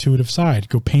your intuitive side.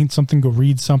 Go paint something, go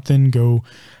read something, go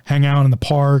hang out in the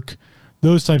park.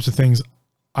 Those types of things,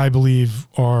 I believe,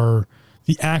 are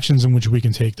the actions in which we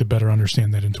can take to better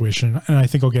understand that intuition. And I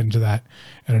think I'll get into that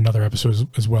in another episode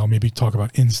as well. Maybe talk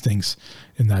about instincts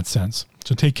in that sense.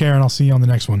 So take care, and I'll see you on the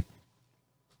next one.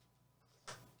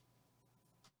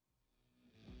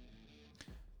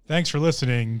 Thanks for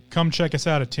listening. Come check us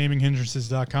out at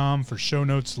taminghindrances.com for show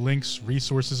notes, links,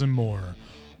 resources, and more.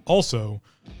 Also,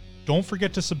 don't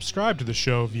forget to subscribe to the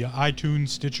show via iTunes,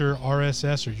 Stitcher,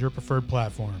 RSS, or your preferred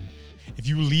platform. If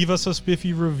you leave us a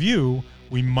spiffy review,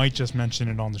 we might just mention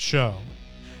it on the show.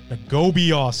 Now go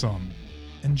be awesome,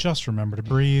 and just remember to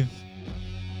breathe.